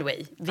 hard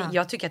way,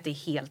 jag tycker att det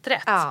är helt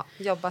rätt. Ja,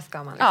 jobba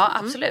ska man liksom. Ja,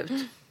 absolut.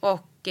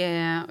 Och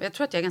jag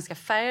tror att jag är ganska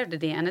färgad i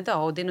det än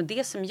idag. Och det är nog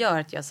det som gör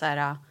att jag så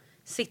här,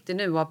 sitter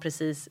nu och har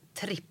precis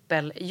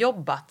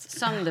trippeljobbat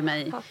sönder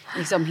mig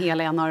liksom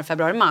hela januari,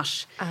 februari,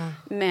 mars.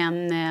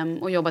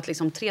 Och jobbat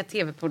liksom 3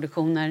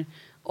 tv-produktioner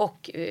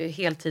och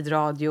heltid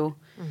radio.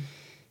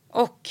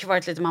 Och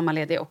varit lite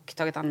mammaledig och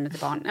tagit hand om lite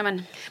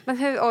barn. Men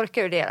hur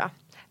orkar du det då?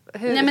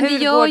 Nej, men det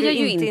gör jag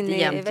ju inte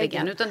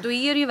egentligen. Utan då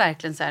är det ju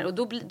verkligen så här. Och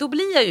då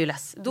blir jag ju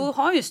less. Då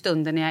har jag ju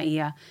stunder när jag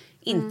är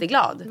inte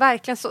glad.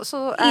 Verkligen,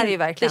 så är det ju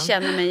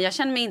verkligen. Jag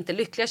känner mig inte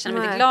lycklig, jag känner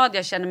mig inte glad,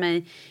 jag känner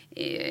mig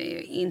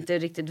inte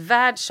riktigt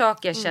värd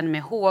sak, jag känner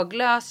mig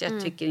håglös,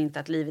 jag tycker inte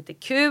att livet är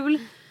kul.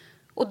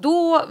 Och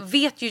då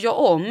vet ju jag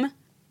om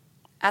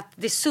att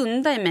det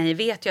sunda i mig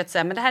vet ju att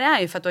säga, men det här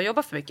är ju för att du har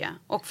jobbat för mycket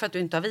och för att du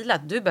inte har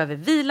vilat. Du behöver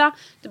vila,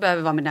 du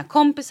behöver vara med dina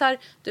kompisar,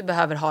 du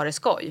behöver ha det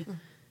skoj.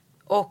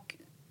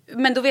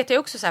 Men då vet jag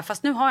också så här,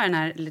 fast nu har jag den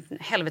här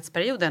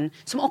helvetsperioden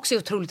som också är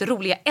otroligt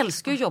rolig. Jag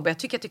älskar att jobba, jag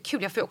tycker att det är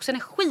kul, jag får också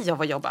energi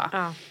av att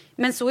jobba.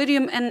 Men så är det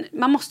ju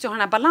man måste ju ha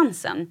den här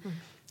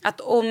balansen.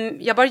 Att om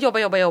jag bara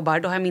jobbar,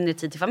 då har jag mindre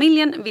tid till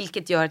familjen.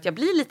 Vilket gör att jag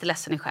blir lite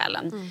ledsen i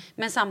själen.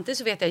 Men samtidigt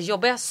så vet jag,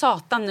 jobbar jag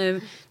satan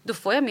nu, då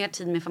får jag mer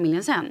tid med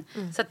familjen sen.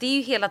 Så att det är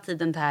ju hela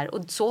tiden det här.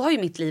 Och så har ju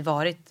mitt liv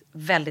varit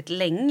väldigt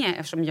länge.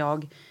 Eftersom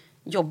jag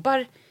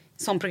jobbar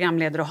som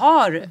programledare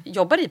och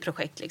jobbar i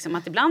projekt. Liksom.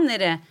 Att ibland är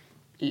det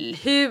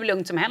hur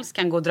lugnt som helst,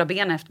 kan gå och dra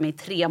benen efter mig i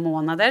 3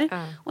 månader.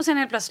 Och sen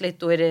helt plötsligt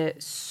då är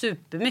det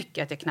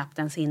supermycket att jag knappt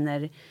ens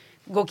hinner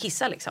gå och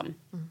kissa liksom.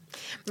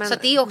 Men, så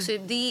att det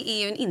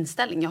är ju en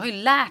inställning. Jag har ju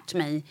lärt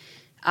mig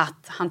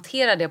att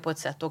hantera det på ett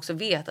sätt och också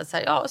vet att så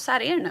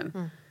här är det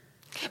nu.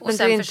 Och men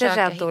du är inte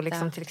rädd att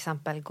liksom, till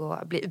exempel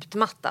bli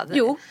utmattad?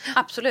 Jo,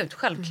 absolut,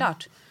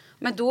 självklart.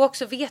 Men då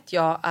också vet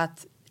jag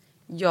att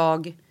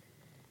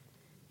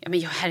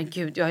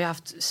herregud, jag har ju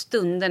haft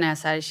stunder när jag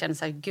så här känner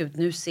så här, gud,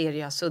 nu ser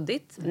jag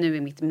suddigt. Nu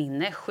är mitt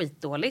minne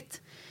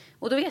skitdåligt.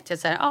 Och då vet jag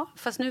så här,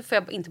 fast nu får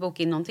jag inte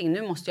boka in någonting.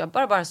 Nu måste jag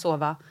bara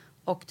sova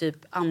och typ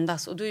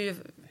andas. Och då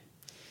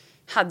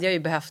hade jag ju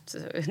behövt,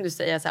 nu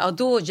säger jag så här,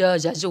 då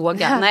gör jag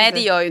yoga. Nej, det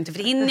gör jag ju inte, för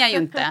det hinner jag ju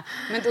inte.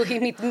 Men då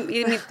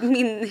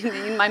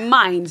in my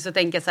mind så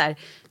tänker jag så här,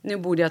 nu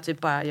borde jag typ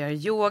bara göra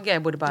yoga.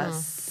 Jag borde bara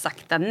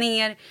sakta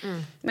ner.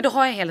 Men då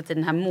har jag hela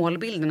tiden den här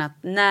målbilden att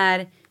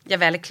när jag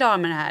väl är klar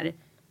med det här,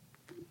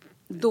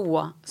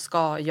 då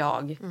ska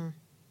jag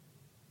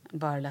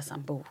bara läsa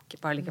en bok,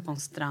 bara ligga på en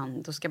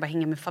strand. Då ska jag bara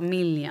hänga med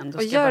familjen. Då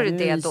ska och gör jag bara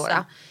du det då?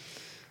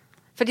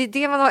 För det är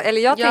det man har,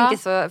 eller jag tänker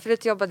så,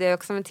 förut jobbade jag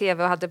också med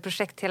tv och hade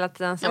projekt hela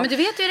tiden. Så. Ja, men du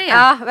vet ju det.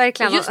 Ja,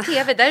 verkligen. Och just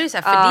tv, där är det så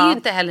här, för det är ju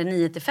inte heller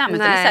 9-5. Utan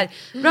det är så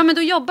här, bra men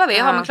då jobbar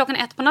vi, men klockan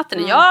 1 på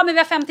natten. Ja, men vi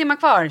har 5 timmar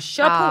kvar,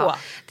 kör på.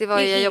 Det var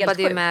jag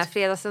jobbade ju med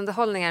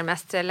fredagsunderhållningar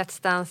mest,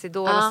 Let's Dance,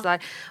 Idol och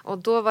sådär. Och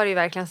då var det ju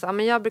verkligen så,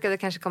 men jag brukade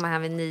kanske komma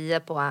hem vid 9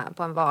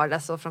 på en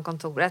vardag så från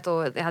kontoret.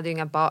 Och jag hade ju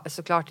inga barn,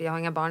 såklart jag har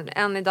inga barn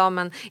än idag,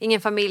 men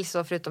ingen familj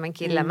så förutom en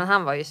kille. Men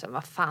han var ju så,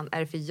 vad fan är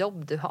det för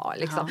jobb du har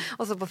liksom.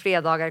 Och så på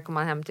fredagar kom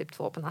han hem typ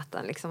 2 på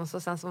natten liksom. Och så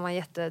sen så var man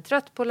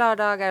jättetrött på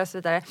lördagar och så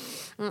vidare.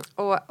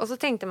 Och så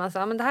tänkte man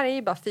så, men det här är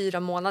ju bara 4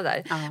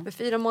 månader. Men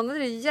 4 månader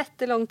är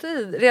jättelång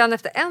tid. Redan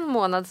efter 1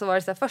 månad så var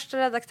det så här, första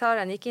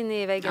redaktören gick in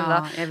i väggen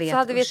då. Så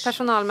hade vi ett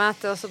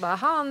personalmöte och så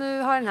bara,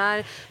 nu har den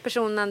här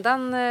personen,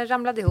 den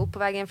ramlade ihop på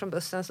vägen från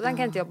bussen så den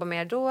kan inte jobba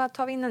mer. Då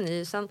tar vi in en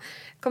ny. Sen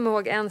kom jag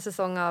ihåg en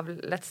säsong av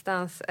Let's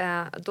Dance.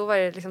 Då var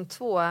det liksom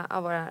 2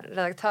 av våra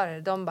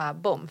redaktörer, de bara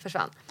bom,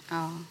 försvann.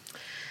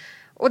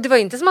 Och det var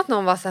inte som att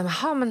någon var så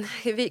här, men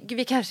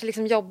vi kanske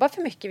liksom jobbar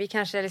för mycket. Vi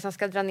kanske liksom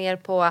ska dra ner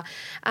på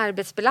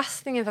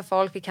arbetsbelastningen för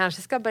folk. Vi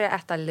kanske ska börja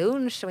äta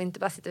lunch och inte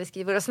bara sitta vid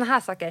skrivbord och såna här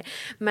saker.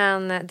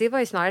 Men det var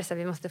ju snarare så att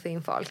vi måste få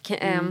in folk.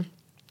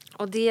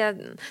 Och det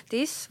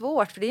är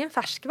svårt för det är en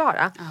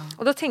färskvara.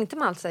 Och då tänkte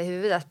man alltså i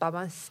huvudet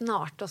bara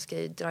snart då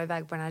ska jag dra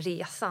iväg på den här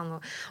resan.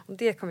 Och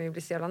det kommer ju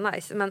bli så jävla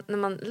nice. Men när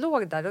man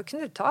låg där då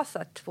kunde det ta så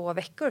här 2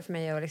 veckor för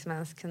mig att liksom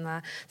ens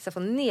kunna så här, få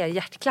ner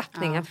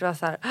hjärtklappningen. För det var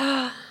så här...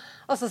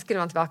 Och så skulle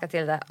man tillbaka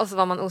till det. Och så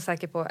var man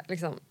osäker på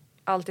liksom,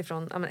 allt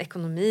ifrån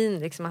ekonomin.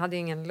 Liksom, man hade ju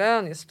ingen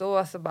lön just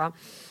då. Så bara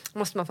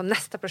måste man få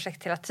nästa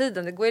projekt hela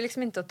tiden. Det går ju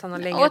liksom inte att ta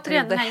någon längre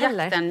återigen den här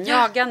jakten,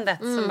 jagandet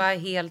som var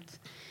helt...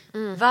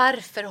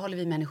 Varför håller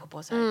vi människor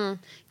på så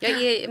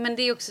här? Men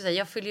det är också så här,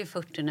 jag fyller ju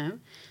 40 nu.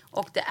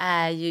 Och det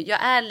är ju,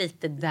 jag är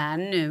lite där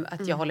nu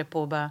att jag håller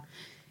på bara...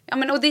 Ja,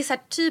 men, och det är så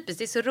här typiskt,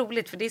 det är så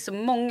roligt. För det är så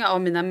många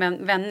av mina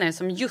vänner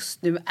som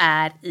just nu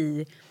är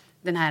i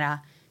den här...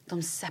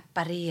 De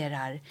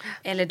separerar.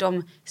 Eller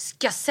de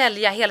ska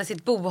sälja hela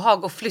sitt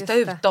bohag och flytta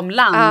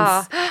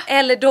utomlands.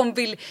 Eller de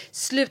vill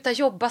sluta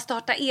jobba,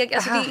 starta eget.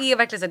 Alltså det är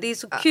verkligen så. Det är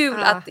så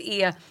kul att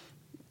det är...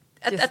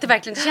 Att det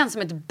verkligen känns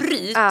som ett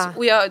bryt.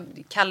 Och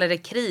jag kallar det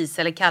kris.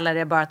 Eller kallar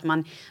det bara att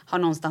man har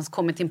någonstans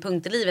kommit till en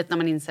punkt i livet. När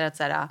man inser att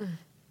så här,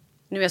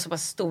 nu är jag så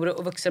pass stor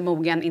och vuxen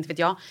mogen, inte vet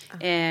jag.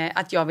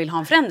 Att jag vill ha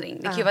en förändring.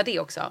 Det kan ju vara det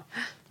också.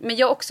 Men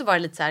jag har också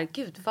varit lite så här,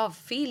 gud, vad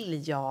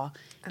vill jag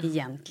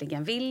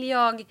egentligen? Vill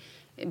jag...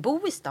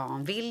 bo i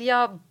stan? Vill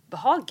jag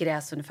ha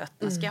gräs under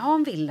fötterna? Ska jag ha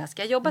en villa?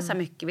 Ska jag jobba så här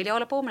mycket? Vill jag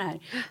hålla på med det här?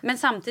 Men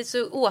samtidigt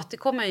så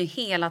återkommer jag ju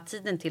hela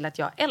tiden till att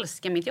jag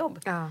älskar mitt jobb.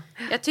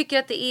 Jag tycker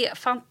att det är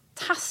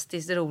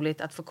fantastiskt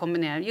roligt att få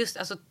kombinera. Just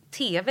alltså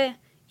tv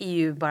är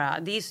ju bara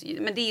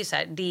men det är ju så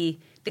här,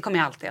 det kommer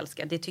jag alltid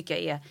älska. Det tycker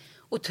jag är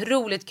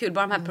otroligt kul.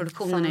 Bara de här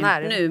produktionerna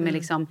nu med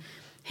liksom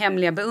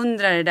hemliga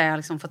beundrare där jag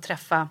liksom får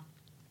träffa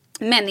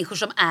människor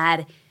som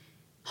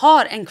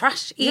har en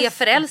crush, är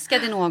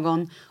förälskad i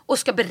någon och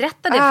ska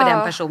berätta det för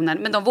den personen.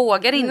 Men de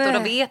vågar inte och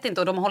de vet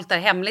inte och de har hållit det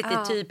hemligt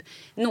i typ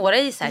några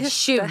i så här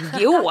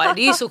 20 år.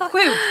 Det är ju så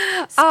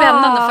sjukt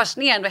spännande och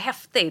fascinerande och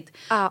häftigt.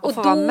 Och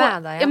få vara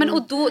med där. Ja, men,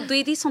 och då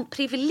är det sånt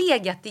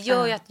privilegium att det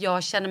gör ju att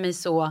jag känner mig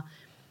så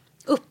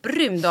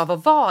upprymd av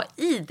att vara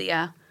i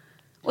det.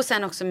 Och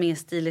sen också med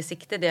Stil i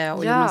sikte där jag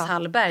och Jonas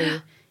Hallberg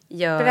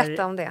gör.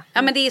 Berätta om det.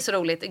 Ja, men det är så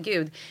roligt.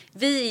 Gud.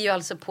 Vi är ju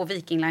alltså på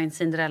Viking Line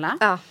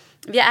Cinderella.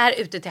 Vi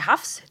är ute till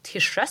havs,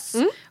 till sjöss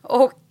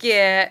och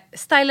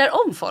stylar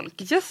om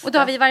folk. Och då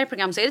har vi i varje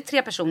program så är det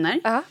 3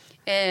 personer.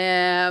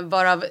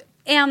 Varav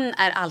en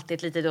är alltid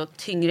ett lite då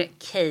tyngre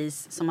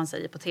case som man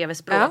säger på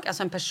tv-språk.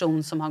 Alltså en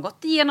person som har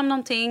gått igenom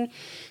någonting.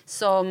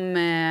 Som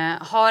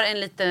har en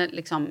lite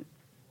liksom...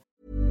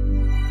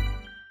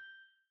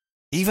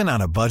 Even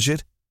on a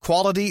budget,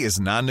 quality is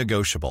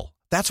non-negotiable.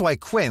 That's why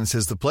Quince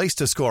is the place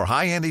to score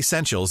high-end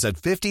essentials at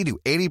 50 to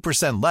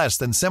 80% less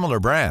than similar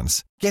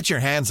brands. Get your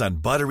hands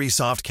on buttery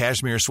soft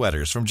cashmere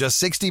sweaters from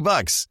just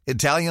 $60,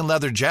 Italian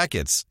leather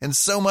jackets, and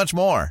so much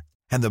more.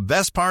 And the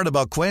best part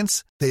about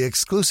Quince, they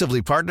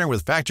exclusively partner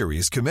with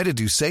factories committed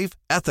to safe,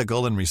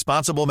 ethical, and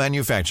responsible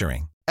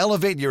manufacturing.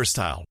 Elevate your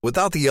style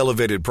without the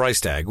elevated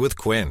price tag with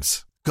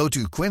Quince. Go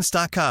to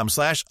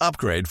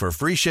quince.com/upgrade for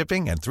free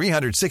shipping and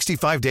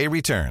 365-day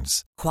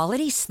returns.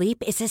 Quality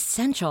sleep is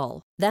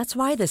essential. That's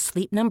why the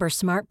Sleep Number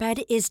Smart Bed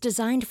is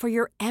designed for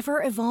your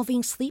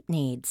ever-evolving sleep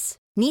needs.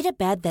 Need a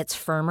bed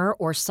that's firmer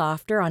or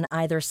softer on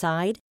either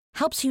side?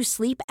 Helps you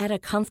sleep at a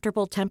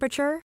comfortable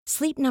temperature?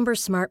 Sleep Number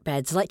Smart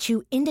Beds let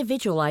you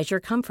individualize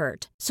your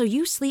comfort so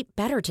you sleep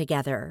better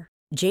together.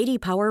 JD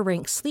Power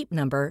ranks Sleep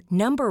Number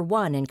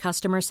 #1 in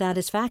customer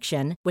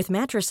satisfaction with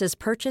mattresses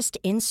purchased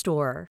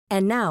in-store.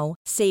 And now,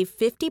 save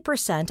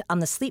 50% on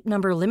the Sleep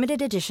Number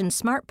Limited Edition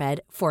Smart Bed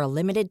for a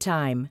limited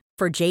time.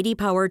 For JD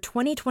Power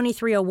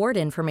 2023 award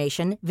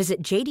information, visit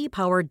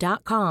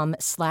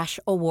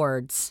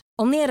jdpower.com/awards.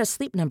 Only at a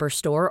Sleep Number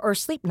store or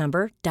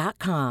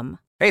sleepnumber.com.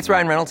 Hey, it's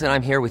Ryan Reynolds, and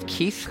I'm here with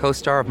Keith,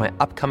 co-star of my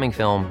upcoming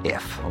film,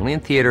 If, only in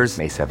theaters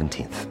May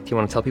 17th. Do you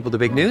want to tell people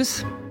the big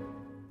news?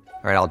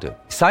 All right, I'll do it.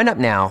 Sign up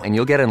now and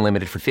you'll get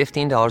unlimited for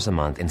 $15 a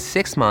month and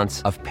 6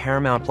 months of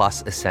Paramount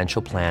Plus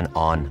Essential Plan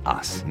on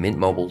us.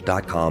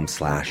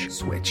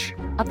 mintmobile.com/switch.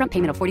 Upfront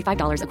payment of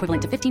 $45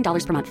 equivalent to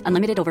 $15 per month.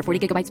 Unlimited over 40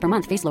 gigabytes per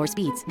month. Face lower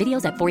speeds.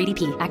 Videos at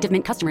 480p. Active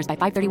Mint customers by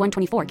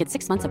 531.24 get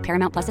 6 months of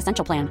Paramount Plus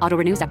Essential Plan. Auto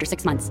renews after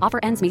 6 months. Offer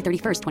ends May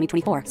 31st,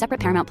 2024.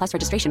 Separate Paramount Plus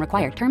registration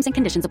required. Terms and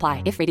conditions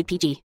apply if rated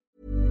PG.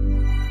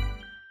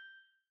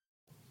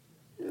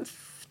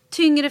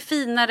 Tyngre,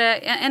 finare,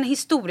 en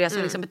historia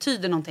som liksom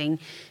betyder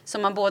någonting.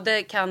 Som man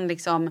både kan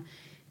liksom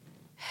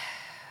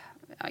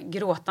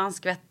gråta en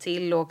skvätt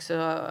till och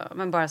också,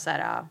 men bara så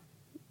här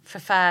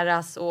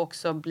förfäras och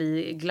också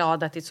bli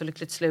glad att det är ett så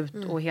lyckligt slut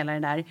och hela det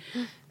där.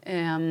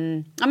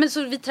 Ja, men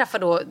så vi träffar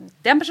då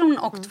den personen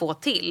och 2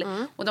 till.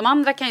 Och de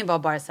andra kan ju vara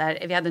bara så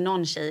här, vi hade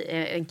någon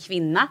tjej, en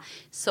kvinna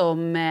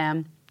som...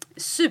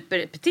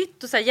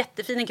 superpetit och så här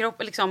jättefin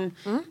kropp liksom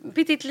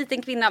petit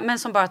liten kvinna men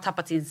som bara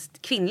tappat sin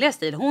kvinnliga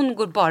stil. Hon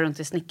går bara runt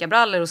i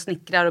snickarbrallor och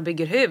snickrar och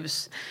bygger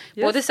hus.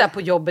 Både så här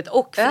på jobbet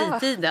och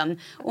fritiden.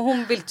 Och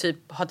hon vill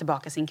typ ha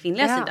tillbaka sin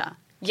kvinnliga sida.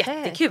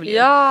 Jättekul ju.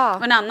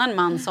 Och en annan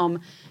man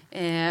som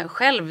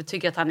själv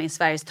tycker att han är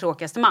Sveriges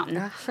tråkigaste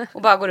man.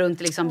 Och bara går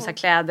runt i liksom, så här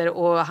kläder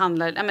och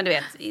handlar, ja, men du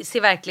vet,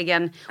 ser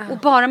verkligen och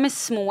bara med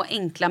små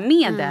enkla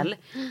medel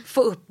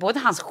få upp både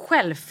hans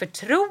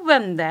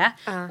självförtroende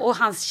och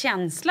hans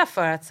känsla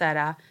för att så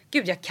här,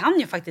 gud, jag kan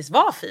ju faktiskt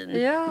vara fin.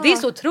 Det är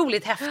så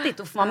otroligt häftigt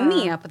att få vara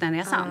med på den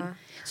resan.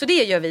 Så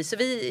det gör vi. Så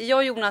jag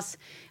och Jonas,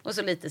 och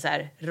så lite så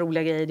här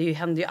roliga grejer. Det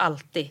händer ju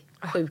alltid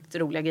sjukt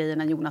roliga grejer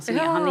när Jonas är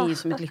med. Han är ju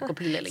som ett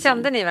lyckopiller. Liksom.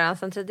 Kände ni varandra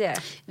sedan tidigare?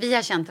 Vi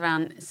har känt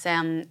varandra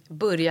sedan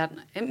början,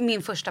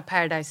 min första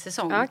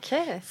Paradise-säsong.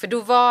 Okay. För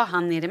då var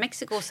han nere i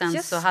Mexiko och sen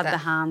just så hade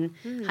han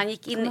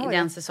gick in i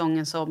den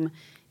säsongen som...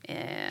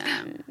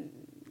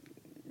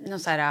 någon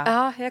så här,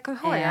 ja, jag kommer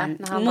ihåg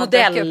när han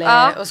modell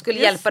och skulle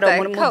hjälpa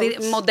dem att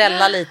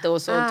modella lite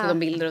och så tog de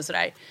bilder och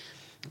sådär.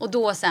 Och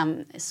då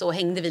sen så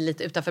hängde vi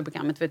lite utanför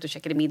programmet, vi var ute och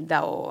käkade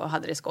middag och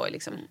hade det skoj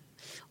liksom.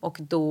 Och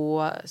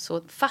då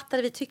så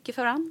fattade vi tycke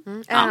för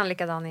varandra. Är han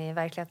likadan i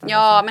verkligheten?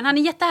 Ja, men han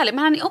är jättehärlig.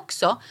 Men han är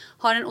också,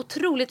 har en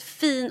otroligt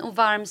fin och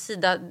varm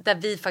sida där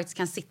vi faktiskt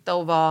kan sitta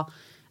och vara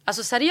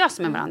alltså,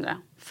 seriösa med varandra.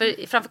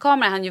 För framför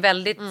kameran är han ju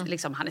väldigt,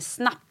 liksom, han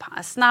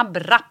är snabb,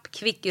 rapp,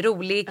 kvick,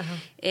 rolig.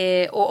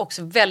 Och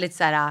också väldigt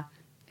så här,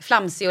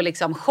 flamsig och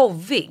liksom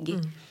showig.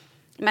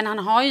 Men han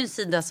har ju en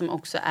sida som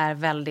också är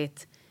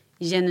väldigt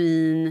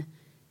genuin,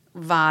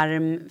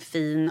 varm,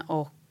 fin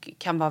och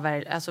kan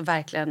vara alltså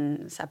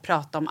verkligen så här,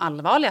 prata om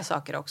allvarliga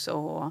saker också.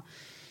 Och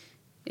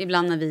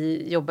ibland när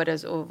vi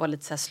jobbade och var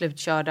lite så här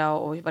slutkörda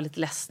och var lite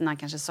ledsna,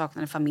 kanske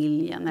saknade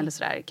familjen eller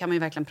sådär, kan man ju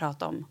verkligen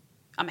prata om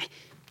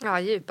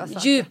djupa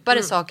saker.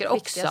 Djupare saker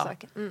också.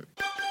 Saker.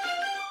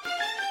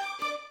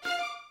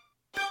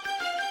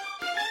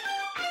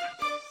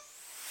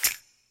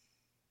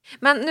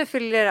 Men nu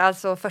fyller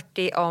alltså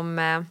 40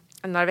 om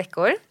några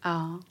veckor.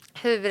 Ja.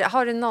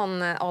 Har du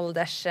någon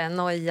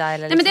åldersnoja?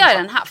 Eller Nej, men det har jag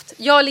redan haft.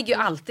 Jag ligger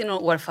ju alltid några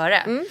år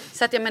före.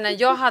 Så att jag menar,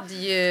 jag hade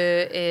ju...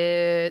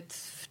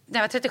 när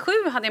jag var 37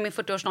 hade jag min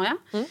 40-årsnoja.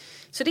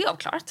 Så det är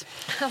avklarat.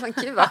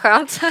 Gud vad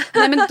skönt.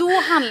 Nej, men då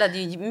handlade det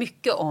ju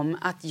mycket om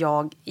att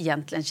jag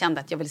egentligen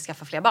kände att jag ville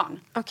skaffa fler barn.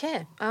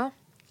 Okej, ja.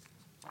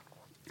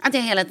 Att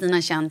jag hela tiden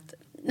har känt...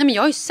 Nej, men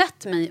jag har ju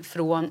sett mig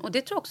från... Och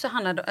det tror jag också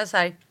handlade... Så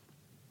här,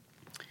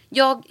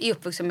 jag är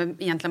uppvuxen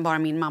med egentligen bara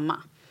min mamma.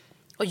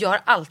 Och jag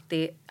har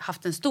alltid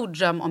haft en stor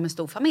dröm om en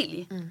stor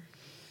familj.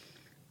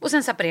 Och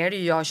sen separerade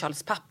ju jag och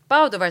Charles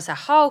pappa. Och då var det så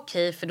här,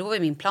 okej. För då var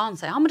min plan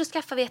så här, men då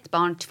skaffar vi ett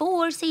barn. 2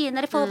 år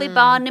senare får vi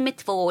barn nummer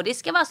 2. Det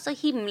ska vara så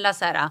himla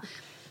så här,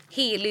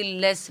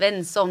 Helylle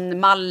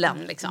Svensson-mallen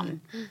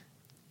liksom.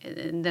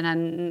 Den här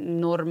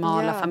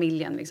normala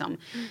familjen liksom.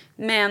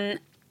 Men,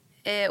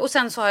 och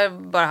sen så har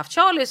jag bara haft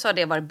Charlie, så har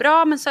det varit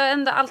bra. Men så har jag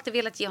ändå alltid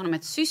velat ge honom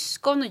ett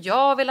syskon. Och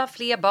jag vill ha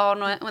fler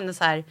barn. Och ändå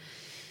så här.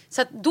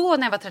 Så att då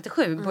när jag var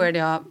 37 började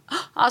jag,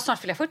 snart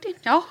fyller jag 40.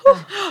 Ja,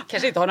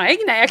 kanske inte har några ägg.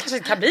 Nej, jag kanske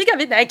inte kan bli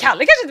gravid. Nej,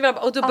 Kalle kanske inte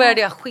vill. Och då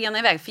började jag skena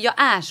iväg. För jag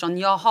är sån,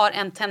 jag har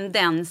en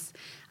tendens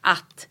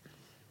att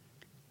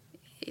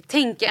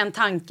tänka en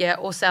tanke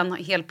och sen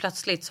helt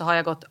plötsligt så har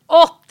jag gått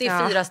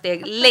 84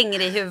 steg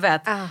längre i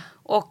huvudet.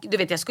 Och du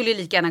vet, jag skulle ju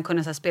lika gärna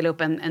kunna så här, spela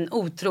upp en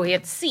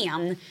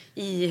otrohetsscen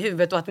i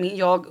huvudet och att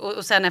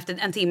och sen efter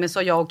en timme så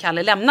har jag och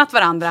Kalle lämnat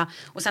varandra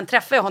och sen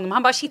träffar jag honom,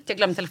 han bara shit, jag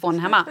glömde telefonen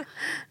hemma.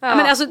 Men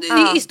alltså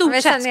i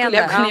stort sett skulle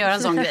jag kunna göra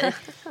en sån grej.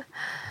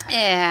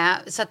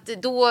 Så att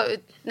då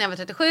när jag var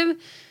 37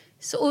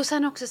 så, och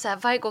sen också så här,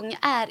 varje gång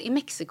jag är i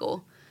Mexiko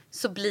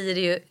så blir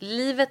det ju,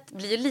 livet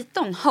blir ju lite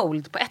on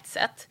hold på ett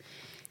sätt.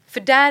 För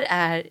där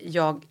är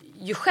jag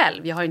ju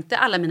själv. Jag har inte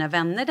alla mina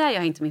vänner där. Jag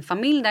har inte min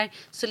familj där.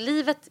 Så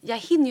livet, jag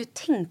hinner ju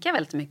tänka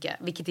väldigt mycket.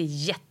 Vilket är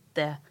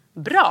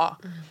jättebra.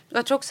 Och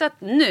jag tror också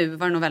att nu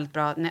var det nog väldigt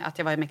bra att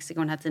jag var i Mexiko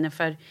den här tiden.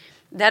 För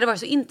det hade varit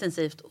så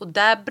intensivt. Och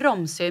där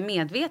bromsar jag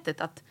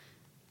medvetet att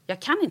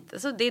jag kan inte.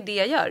 Alltså det är det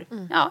jag gör.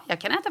 Ja,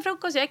 jag kan äta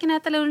frukost, jag kan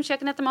äta lunch, jag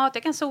kan äta mat,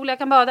 jag kan sola, jag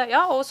kan bada.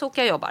 Ja, och så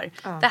kan jag jobbar.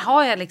 Där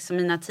har jag liksom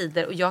mina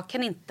tider. Och jag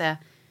kan inte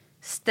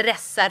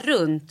stressa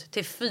runt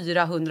till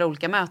 400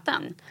 olika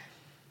möten.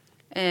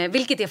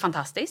 Vilket är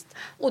fantastiskt.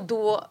 Och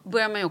då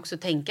börjar man ju också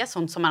tänka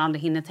sånt som man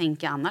aldrig hinner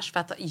tänka annars. För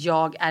att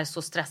jag är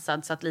så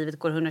stressad så att livet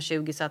går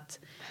 120 så att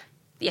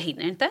jag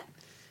hinner inte.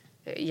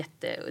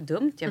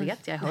 Jättedumt, jag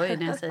vet. Jag hör ju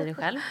när jag säger det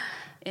själv.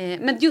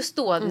 Men just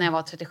då när jag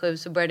var 37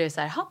 så började jag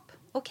så här, hopp,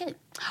 okej.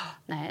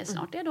 Nej,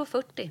 snart är jag då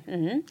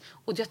 40.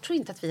 Och jag tror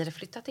inte att vi hade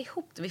flyttat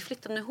ihop. Vi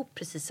flyttade ihop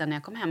precis när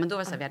jag kom hem. Men då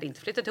var det så här, vi hade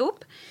inte flyttat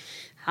ihop.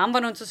 Han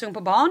var nog inte så sugen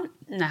på barn.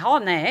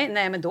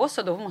 Nej, men då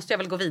måste jag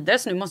väl gå vidare.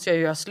 Så nu måste jag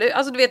göra slut.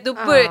 Alltså du vet, då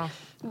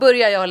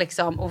börjar jag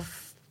liksom att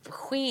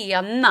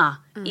skena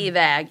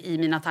iväg i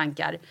mina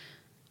tankar.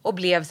 Och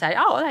blev så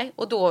här,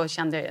 och då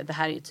kände jag, det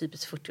här är ju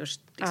typiskt 40-års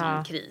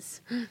liksom,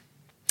 kris.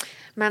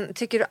 Men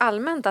tycker du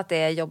allmänt att det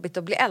är jobbigt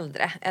att bli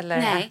äldre?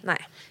 Eller?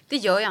 Nej. Det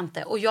gör jag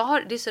inte. Och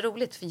det är så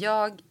roligt för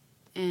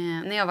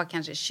när jag var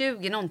kanske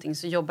 20 någonting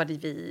så jobbade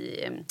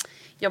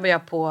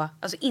jag på,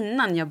 alltså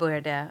innan jag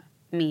började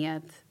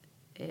med,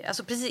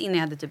 alltså precis innan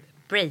jag hade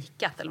typ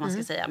breakat eller vad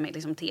man ska säga med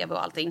liksom tv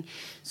och allting,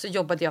 så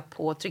jobbade jag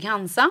på Trygg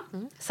Hansa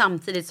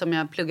samtidigt som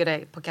jag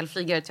pluggade på Karl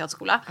Flygare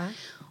teaterskola.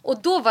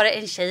 Och då var det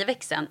en tjej i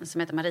växeln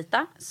som heter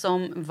Marita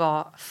som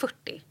var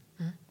 40.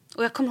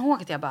 Och jag kommer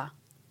ihåg att jag bara,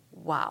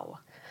 wow.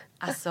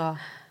 Alltså,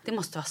 det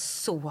måste vara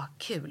så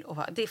kul.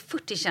 Det är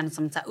 40 känns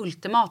som en så här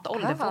ultimat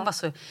ålder. För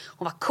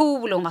hon var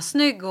cool, hon var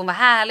snygg, hon var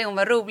härlig, hon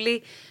var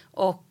rolig.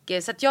 Och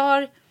så att det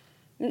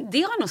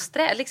har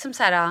nog liksom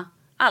så här,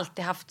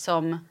 alltid haft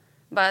som,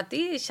 bara att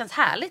det känns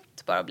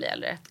härligt bara att bli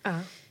äldre.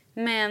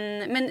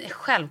 Men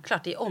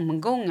självklart i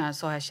omgångar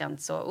så har jag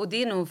känt så. Och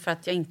det är nog för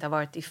att jag inte har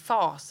varit i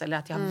fas eller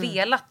att jag har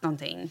velat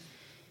någonting.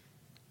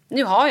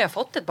 Nu har jag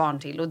fått ett barn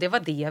till och det var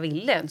det jag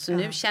ville. Så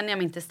nu känner jag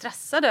mig inte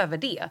stressad över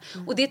det.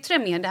 Och det tror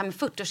jag mer, det här med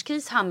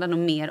 40-årskris handlar nog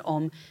mer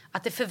om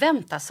att det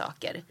förväntas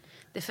saker.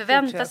 Det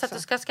förväntas att du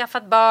ska skaffa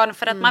ett barn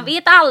för att man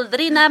vet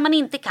aldrig när man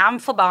inte kan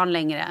få barn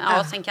längre.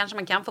 Ja, sen kanske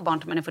man kan få barn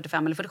till man är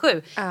 45 eller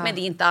 47. Men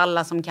det är inte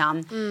alla som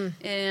kan.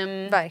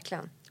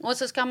 Verkligen. Och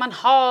så ska man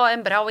ha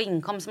en bra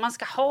inkomst. Man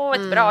ska ha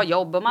ett bra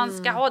jobb och man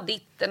ska ha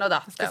ditten och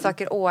datten. Ska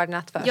saker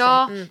ordnat för sig.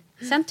 Ja,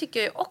 sen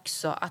tycker jag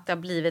också att det har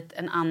blivit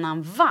en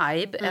annan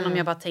vibe än om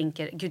jag bara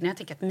tänker, gud när jag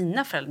tänker att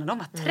mina föräldrar, de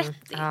var 30.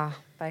 Ja,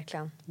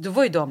 verkligen. Då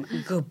var ju de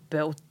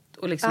gubbe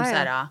och liksom så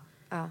här.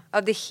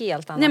 Ja, det är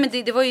helt annat. Nej,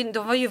 men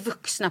de var ju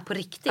vuxna på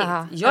riktigt.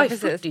 Jag är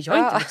 40, jag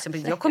är inte vuxen på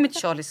riktigt. Jag kommer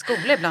till Charlies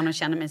skola ibland och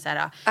känner mig så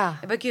här.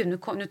 Jag bara, gud, nu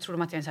tror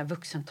de att jag är en så här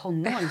vuxen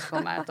tonåring.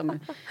 Nej,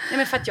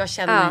 men för att jag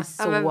känner mig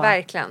så. Ja, men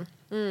verkligen.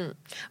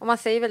 Och man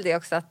säger väl det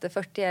också att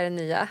 40 är det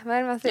nya. Vad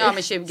är det man säger? Ja,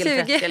 men 20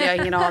 eller 30, eller jag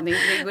har ingen aning.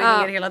 Det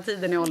går ner hela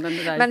tiden i åldern.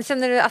 Det där. Men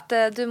känner du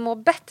att du mår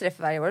bättre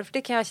för varje år? För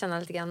det kan jag känna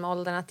lite grann med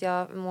åldern. Att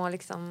jag mår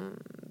liksom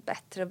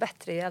bättre och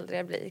bättre ju äldre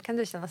jag blir. Kan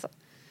du känna så?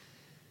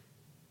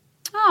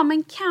 Ja,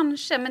 men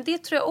kanske. Men det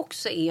tror jag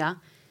också är.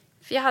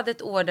 För jag hade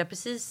ett år där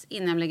precis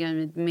innan jag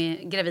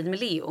blev gravid med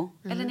Leo.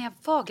 Eller när jag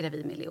var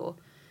gravid med Leo.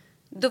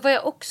 Då var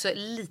jag också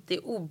lite i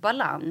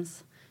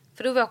obalans.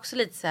 För då var jag också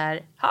lite så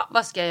här,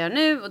 vad ska jag göra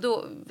nu? Och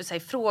då så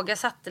här,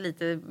 ifrågasatte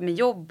lite med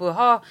jobb.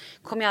 Och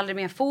kommer jag aldrig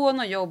mer få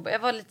något jobb? Jag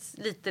var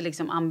lite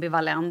liksom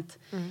ambivalent.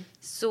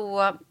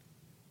 Så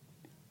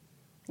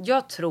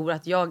jag tror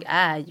att jag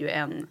är ju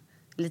en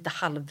lite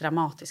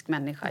halvdramatisk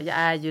människa. Jag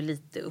är ju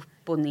lite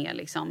upp och ner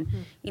liksom.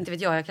 Inte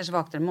vet jag kanske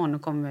vaknar imorgon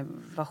och kommer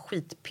vara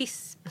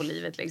skitpiss på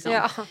livet liksom.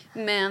 Ja.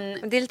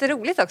 Men det är lite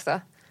roligt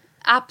också.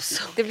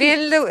 Absolut. Det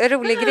blir en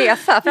rolig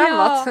resa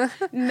framåt.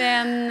 Ja,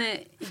 men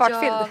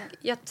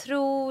jag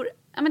tror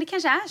ja, men det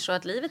kanske är så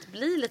att livet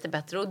blir lite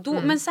bättre. Och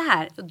då, men så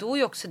här, då är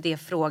ju också det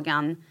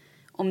frågan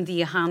om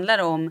det handlar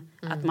om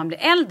att man blir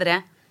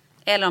äldre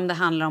eller om det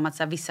handlar om att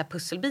så här, vissa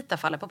pusselbitar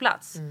faller på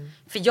plats.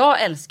 För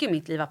jag älskar ju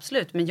mitt liv,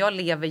 absolut. Men jag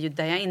lever ju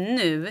där jag är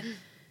nu.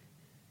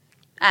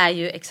 Är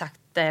ju exakt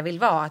där jag vill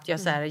vara. Att jag,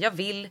 så här, jag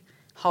vill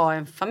ha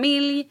en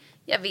familj.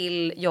 Jag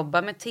vill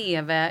jobba med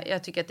tv.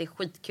 Jag tycker att det är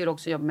skitkul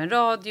också att jobba med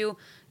radio.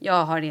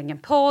 Jag har en egen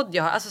podd.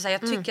 Jag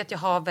tycker att jag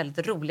har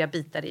väldigt roliga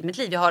bitar i mitt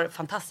liv. Jag har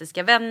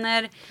fantastiska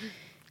vänner.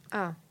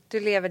 Ja, du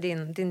lever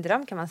din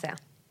dröm kan man säga.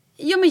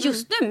 Ja, men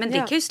just nu. Men det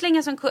kan ju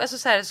slänga som... Alltså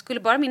så här, skulle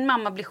bara min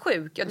mamma bli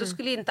sjuk, då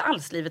skulle inte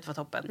alls livet vara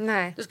toppen.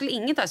 Nej. Då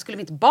skulle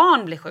mitt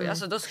barn bli sjuk.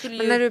 Alltså, då skulle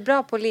Men är du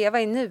bra på att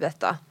leva i nuet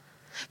då?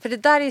 För det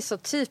där är ju så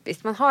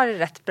typiskt. Man har det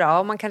rätt bra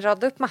och man kan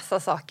rada upp massa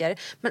saker.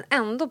 Men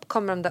ändå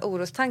kommer de där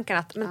orostankarna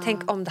att men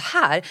tänk om det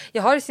här.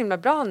 Jag har det så himla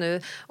bra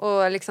nu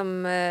och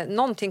liksom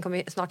någonting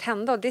kommer snart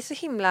hända. Och det är så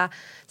himla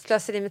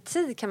slöseri med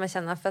tid kan man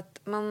känna. För att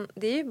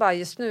det är ju bara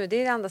just nu. Det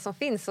är det enda som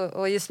finns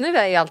och just nu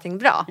är ju allting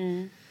bra.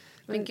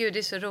 Men gud, det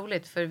är så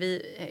roligt för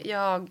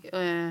jag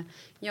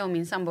och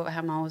min sambo var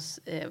hemma hos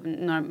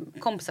några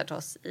kompisar till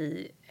oss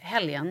i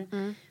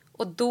helgen.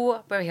 Och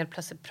då började vi helt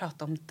plötsligt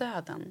prata om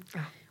döden.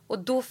 Och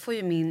då får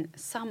ju min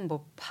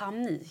sambo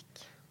panik.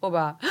 Och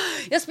bara,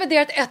 jag har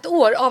spenderat 1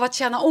 år av att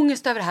känna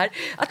ångest över det här.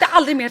 Att det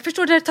aldrig mer,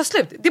 förstår du, när det tar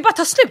slut. Det bara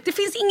tar slut, det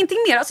finns ingenting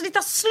mer. Alltså det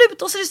tar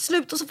slut och så är det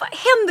slut och så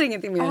händer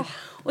ingenting mer.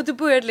 Och då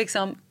började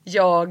liksom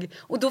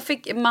och då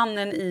fick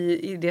mannen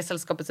i det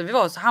sällskapet som vi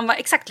var, så han var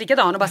exakt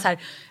likadan och bara så här,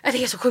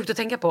 det är så sjukt att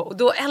tänka på. Och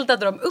då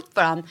eldade de upp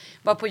varann,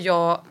 var på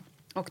jag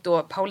och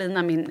då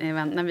Paulina, min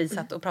vän, när vi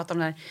satt och pratade om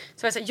det här.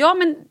 Så jag sa, ja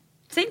men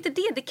säg inte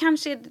det,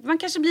 man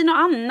kanske blir något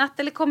annat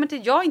eller kommer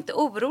till, jag är inte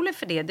orolig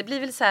för det. Det blir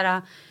väl så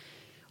här.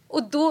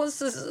 Och då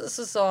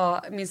så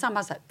sa min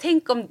sambo så här,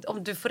 tänk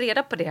om du får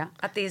reda på det,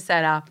 att det är så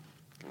här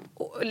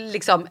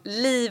liksom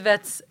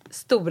livets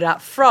stora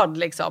fraud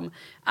liksom,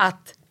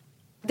 att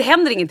det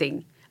händer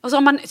ingenting. Och så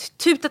har man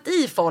tutat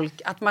i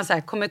folk att man så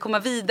här kommer komma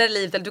vidare i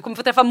livet, eller du kommer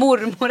få träffa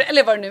mormor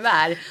eller vad det nu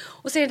är.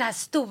 Och så är det här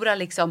stora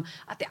liksom,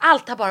 att det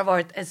allt har bara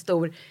varit ett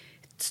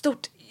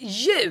stort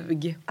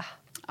ljug.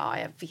 Ja,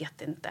 jag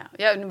vet inte.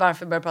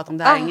 Varför börjar jag prata om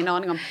det här? Ingen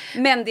aning om.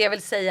 Men det jag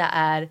vill säga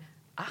är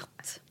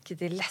att...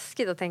 Det är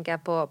läskigt att tänka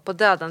på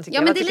döden.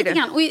 Ja, men det är lite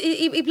grann. Och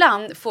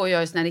ibland får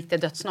jag ju såna riktiga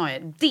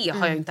dödsnöjer. Det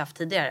har jag inte haft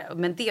tidigare.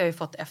 Men det har jag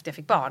fått efter jag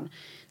fick barn.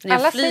 När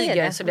jag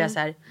flyger så blir jag så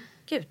här...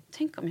 Gud,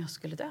 tänk om jag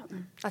skulle dö.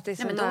 Att det är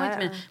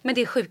så men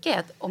det sjuka är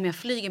att om jag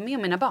flyger med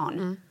mina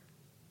barn...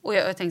 Och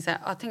jag tänkte så här,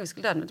 tänk om vi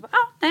skulle dö nu.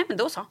 Nej, men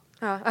då så.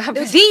 Det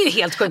är ju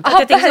helt sjukt.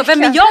 Jag tänkte så,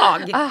 vem är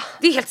jag?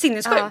 Det är helt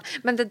sinnessjukt.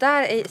 Men det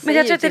där är, men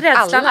jag tror att det är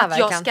rädslan att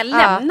jag ska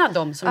lämna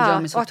dem som gör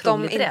mig så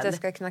otroligt rädd. Och att de inte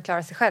ska kunna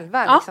klara sig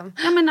själva. Liksom,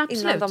 men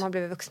absolut. Innan de har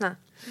blivit vuxna.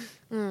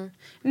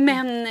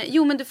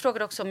 Men du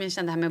frågade också om jag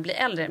kände det här med att bli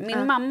äldre.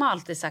 Min mamma har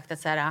alltid sagt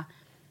att, så här,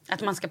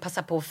 att man ska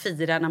passa på att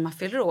fira när man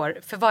fyller år.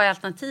 För vad är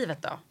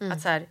alternativet då?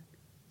 Att så här,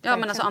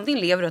 men alltså,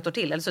 antingen lever du 1 år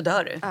till eller så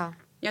dör du.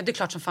 Ja, det är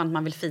klart som fan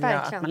man vill fira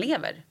att man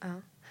lever.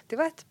 Det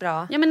var ett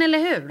bra... Ja, men eller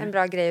hur? En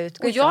bra grej att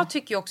utgå. Och jag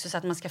tycker ju också så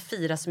att man ska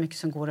fira så mycket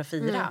som går att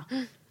fira.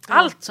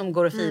 Allt som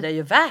går att fira är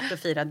ju värt att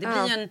fira. Det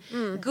blir ju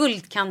en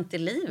guldkant i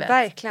livet.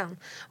 Verkligen.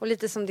 Och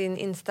lite som din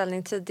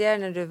inställning tidigare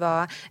när du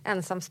var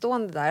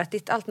ensamstående där. Att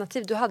ditt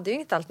alternativ, du hade ju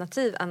inget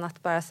alternativ än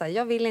att bara säga,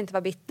 jag vill inte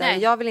vara bitter. Nej.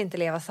 Jag vill inte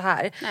leva så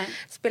här. Nej.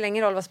 Spelar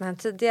ingen roll vad som har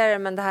hänt tidigare,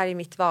 men det här är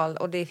mitt val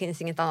och det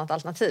finns inget annat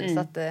alternativ. Så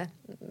att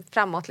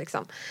framåt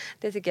liksom.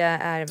 Det tycker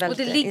jag är väldigt inspirerande. Och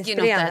det ligger ju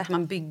något där att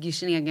man bygger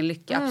sin egen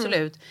lycka,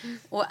 absolut.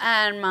 Och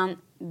är man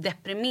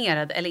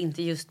deprimerad eller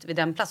inte just vid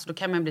den platsen, då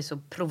kan man bli så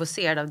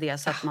provocerad av det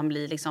så att man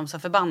blir liksom så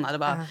förbannad och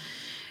bara,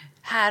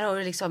 här har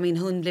liksom min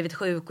hund blivit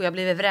sjuk och jag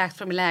blivit vräkt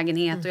från min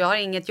lägenhet och jag har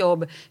inget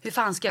jobb, hur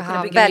fan ska jag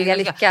kunna bygga min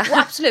lycka? Och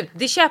absolut,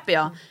 det köper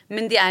jag,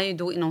 men det är ju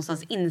då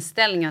någonstans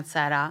inställningen att så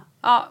här,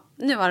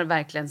 nu har det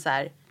verkligen så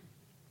här,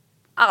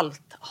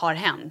 allt har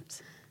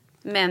hänt,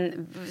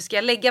 men ska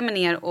jag lägga mig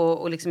ner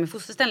och liksom i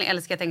fosterställning,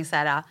 eller ska jag tänka så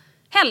här,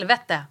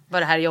 helvete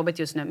vad det här är jobbigt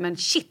just nu, men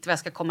shit vad jag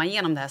ska komma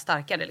igenom det här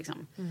starkare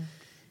liksom.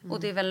 Och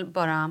det är väl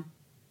bara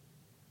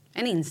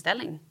en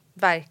inställning.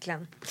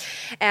 Verkligen.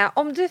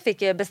 Om du fick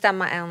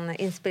bestämma en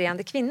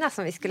inspirerande kvinna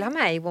som vi skulle ha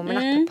med i Woman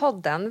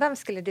Up-podden, vem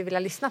skulle du vilja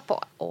lyssna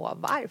på och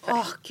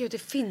varför? Gud,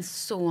 det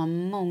finns så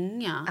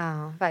många.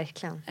 Ja,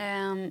 verkligen.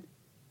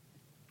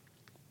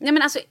 Nej,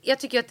 men alltså, jag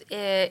tycker att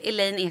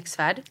Elaine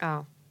Eksvärd,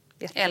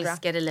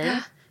 älskar Elaine.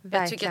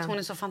 Jag tycker att hon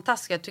är så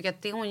fantastisk. Jag tycker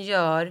att det hon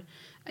gör...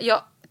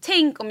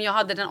 Tänk om jag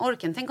hade den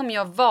orken. Tänk om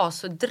jag var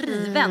så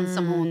driven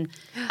som hon.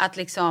 Att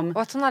liksom...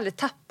 Och att hon aldrig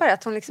tappar.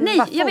 Att hon liksom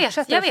bara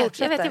fortsätter.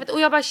 Jag vet.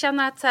 Och jag bara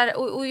känner att så här,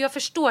 och jag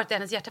förstår att det är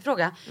hennes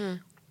hjärtefråga.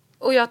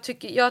 Och jag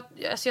tycker...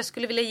 jag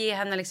skulle vilja ge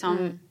henne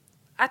liksom...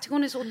 Att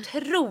hon är så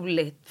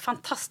otroligt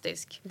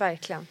fantastisk.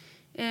 Verkligen.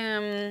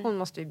 Hon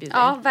måste vi bjuda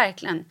in. Ja,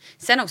 verkligen.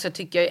 Sen också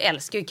jag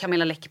älskar ju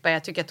Camilla Läckberg.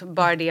 Jag tycker att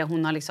bara det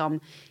hon har liksom...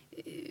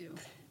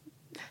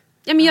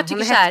 Ja, men jag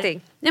tycker så här,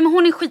 nej, men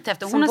hon är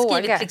skithäftig. Hon har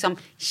skrivit liksom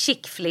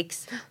chick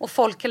flicks och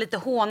folk har lite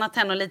hånat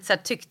henne och lite så här,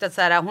 tyckt att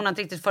så här, hon har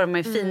inte riktigt för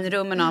mig i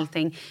finrummen och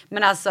allting.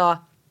 Men alltså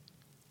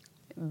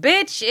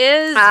bitch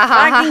is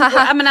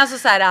fucking... men alltså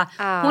så här,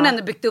 hon har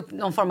ändå byggt upp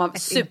någon form av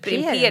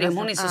superimperium.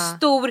 Hon är så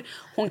stor.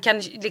 Hon kan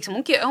liksom...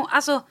 Hon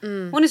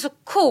är så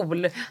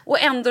cool. Och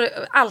ändå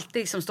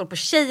alltid liksom står på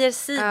tjejers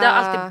sida.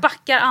 Alltid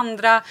backar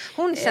andra.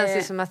 Hon känns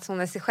ju som att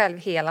hon är sig själv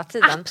hela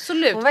tiden.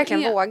 Absolut. Hon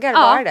verkligen vågar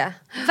vara det.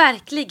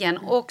 Verkligen.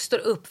 Och står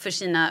upp för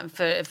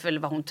för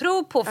vad hon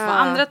tror på. För vad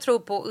andra tror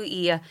på. Och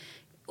är...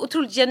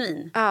 otroligt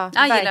genuin.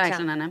 Jag gillar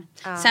verkligen henne.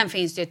 Sen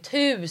finns det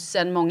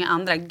 1000 många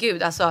andra.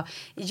 Gud, alltså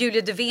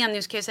Julia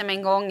Duvenius kan jag säga med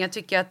en gång. Jag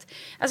tycker att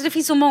alltså det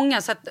finns så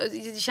många så att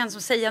det känns som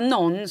att säga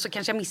någon så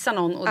kanske jag missar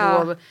någon och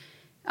då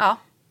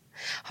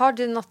Har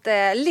du något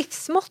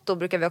livsmotto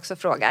brukar vi också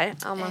fråga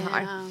om man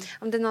har.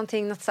 Om det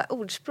är något så här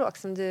ordspråk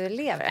som du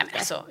lever efter.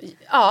 Alltså,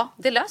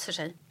 det löser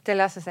sig. Det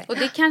löser sig. Och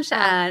det kanske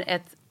är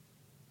ett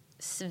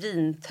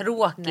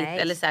svintråkigt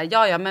eller så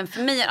här, men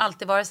för mig har det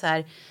alltid varit så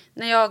här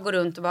när jag går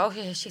runt och bara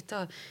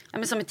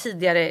men som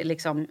tidigare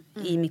liksom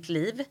i mitt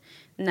liv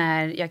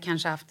när jag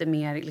kanske haft det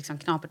mer liksom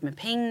knapert med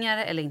pengar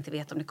eller inte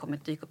vet om det kommer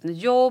att dyka upp något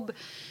jobb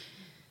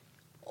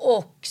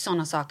och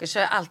sådana saker, så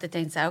har jag alltid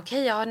tänkt så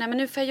här, men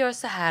nu får jag göra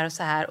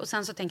så här och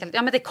sen så tänker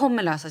jag men det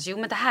kommer lösas,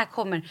 men det här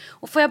kommer,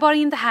 och får jag bara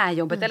in det här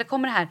jobbet eller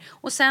kommer det här,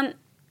 och sen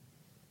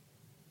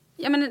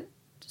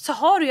så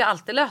har det ju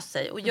alltid löst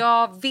sig och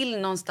jag vill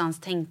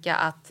någonstans tänka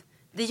att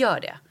det gör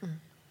det.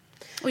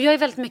 Och jag är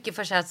väldigt mycket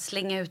för så här att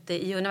slänga ut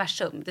det i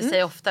universum. Det säger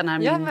jag ofta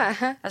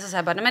när alltså så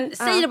här bara, men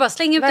säg det bara,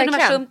 släng ut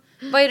universum.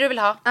 Vad är det du vill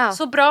ha?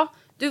 Så bra.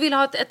 Du vill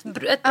ha ett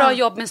bra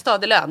jobb med en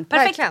stadig lön.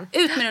 Perfekt.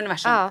 Verkligen. Ut med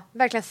universum. Ja,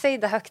 verkligen. Säg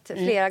det högt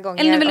flera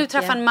gånger. Eller vill du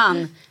träffa en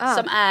man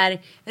som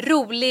är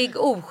rolig,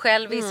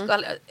 osjälvisk.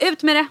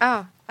 Ut med det.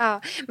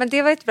 Ja, men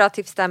det var ett bra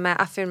tips där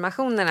med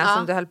affirmationerna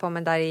som du höll på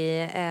med där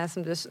i,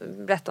 som du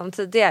berättade om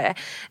tidigare.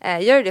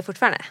 Gör du det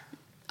fortfarande?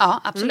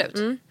 Ja,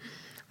 absolut.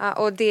 Ja,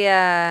 och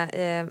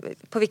det,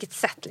 på vilket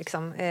sätt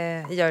liksom,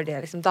 gör du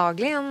det liksom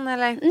dagligen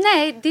eller?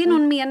 Nej, det är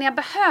någon mer när jag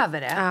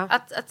behöver det.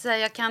 Att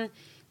jag kan,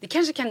 det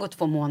kanske kan gå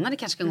 2 månader, det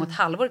kanske kan gå ett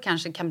halvår,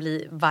 kanske kan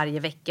bli varje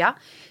vecka.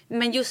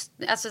 Men just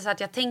alltså, så att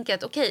jag tänker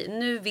att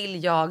nu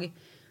vill jag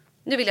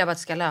bara att det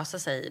ska lösa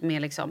sig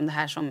med liksom det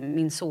här som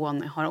min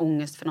son har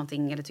ångest för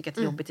någonting eller tycker att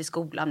det är jobbigt i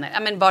skolan.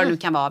 Men bara nu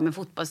kan vara med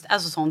fotboll,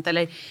 alltså sånt.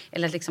 Eller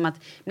liksom att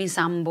min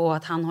sambo,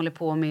 att han håller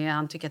på med,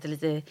 han tycker att det är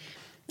lite...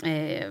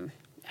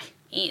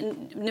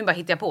 nu bara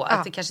hittar jag på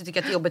att jag kanske tycker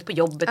att det är jobbigt på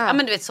jobbet. Men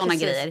du vet såna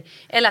grejer.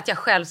 Eller att jag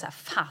själv så här,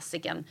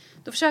 fasiken.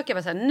 Då försöker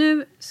jag bara så här,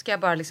 nu ska jag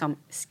bara liksom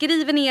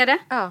skriva ner det.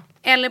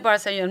 Eller bara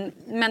så här, göra en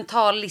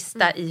mental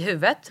lista i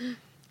huvudet.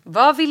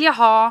 Vad vill jag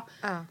ha?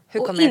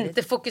 Och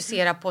inte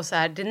fokusera på så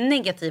här, det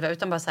negativa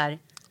utan bara så här,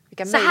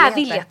 så här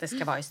vill jag att det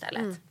ska vara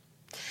istället.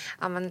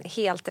 Ja, men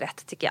helt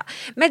rätt tycker jag.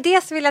 Med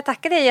det så vill jag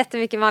tacka dig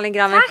jättemycket Malin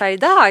Gramer för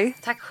idag.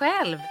 Tack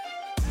själv.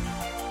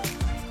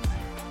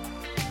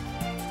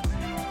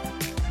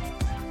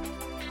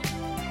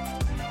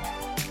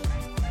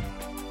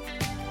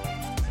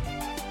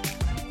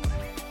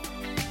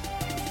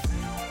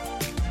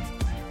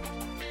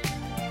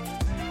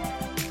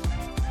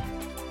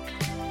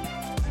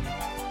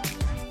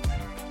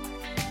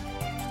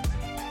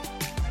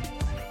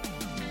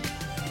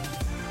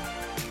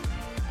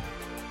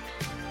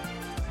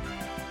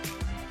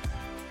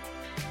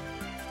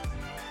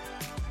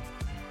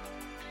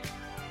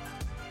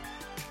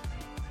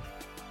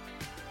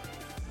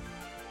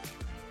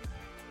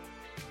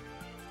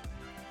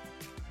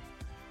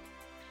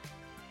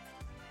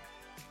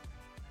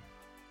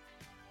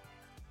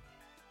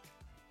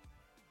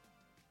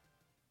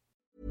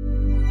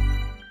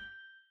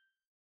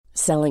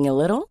 Selling a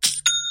little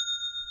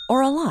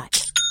or a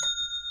lot?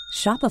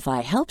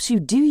 Shopify helps you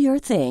do your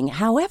thing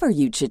however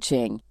you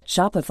cha-ching.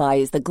 Shopify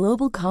is the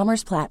global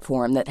commerce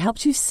platform that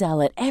helps you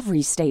sell at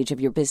every stage of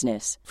your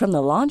business. From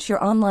the launch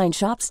your online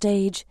shop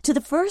stage to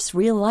the first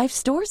real-life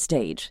store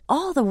stage,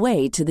 all the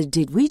way to the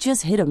did we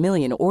just hit a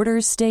million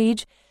orders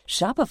stage.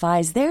 Shopify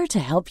is there to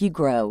help you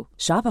grow.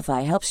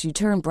 Shopify helps you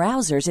turn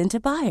browsers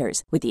into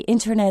buyers with the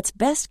internet's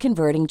best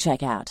converting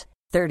checkout.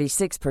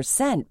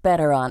 36%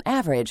 better on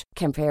average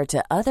compared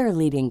to other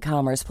leading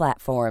commerce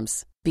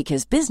platforms.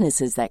 Because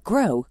businesses that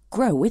grow,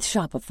 grow with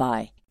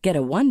Shopify. Get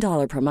a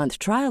 $1 per month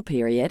trial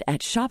period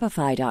at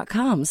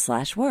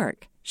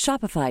shopify.com/work.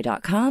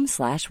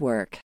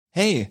 Shopify.com/work.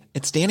 Hey,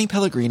 it's Danny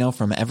Pellegrino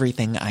from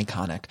Everything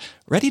Iconic.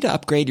 Ready to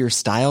upgrade your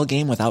style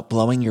game without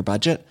blowing your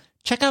budget?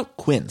 Check out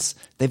Quince.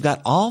 They've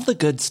got all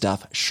the good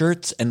stuff,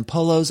 shirts and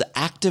polos,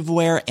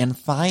 activewear, and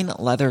fine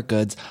leather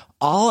goods,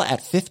 all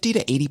at 50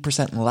 to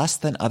 80% less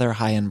than other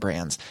high-end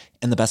brands.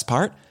 And the best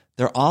part?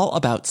 They're all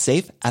about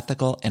safe,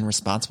 ethical, and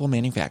responsible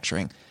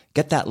manufacturing.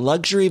 Get that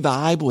luxury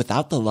vibe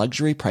without the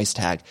luxury price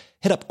tag.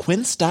 Hit up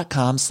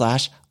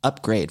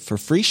quince.com/upgrade for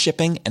free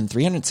shipping and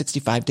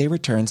 365-day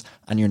returns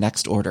on your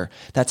next order.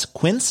 That's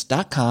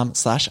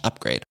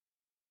quince.com/upgrade.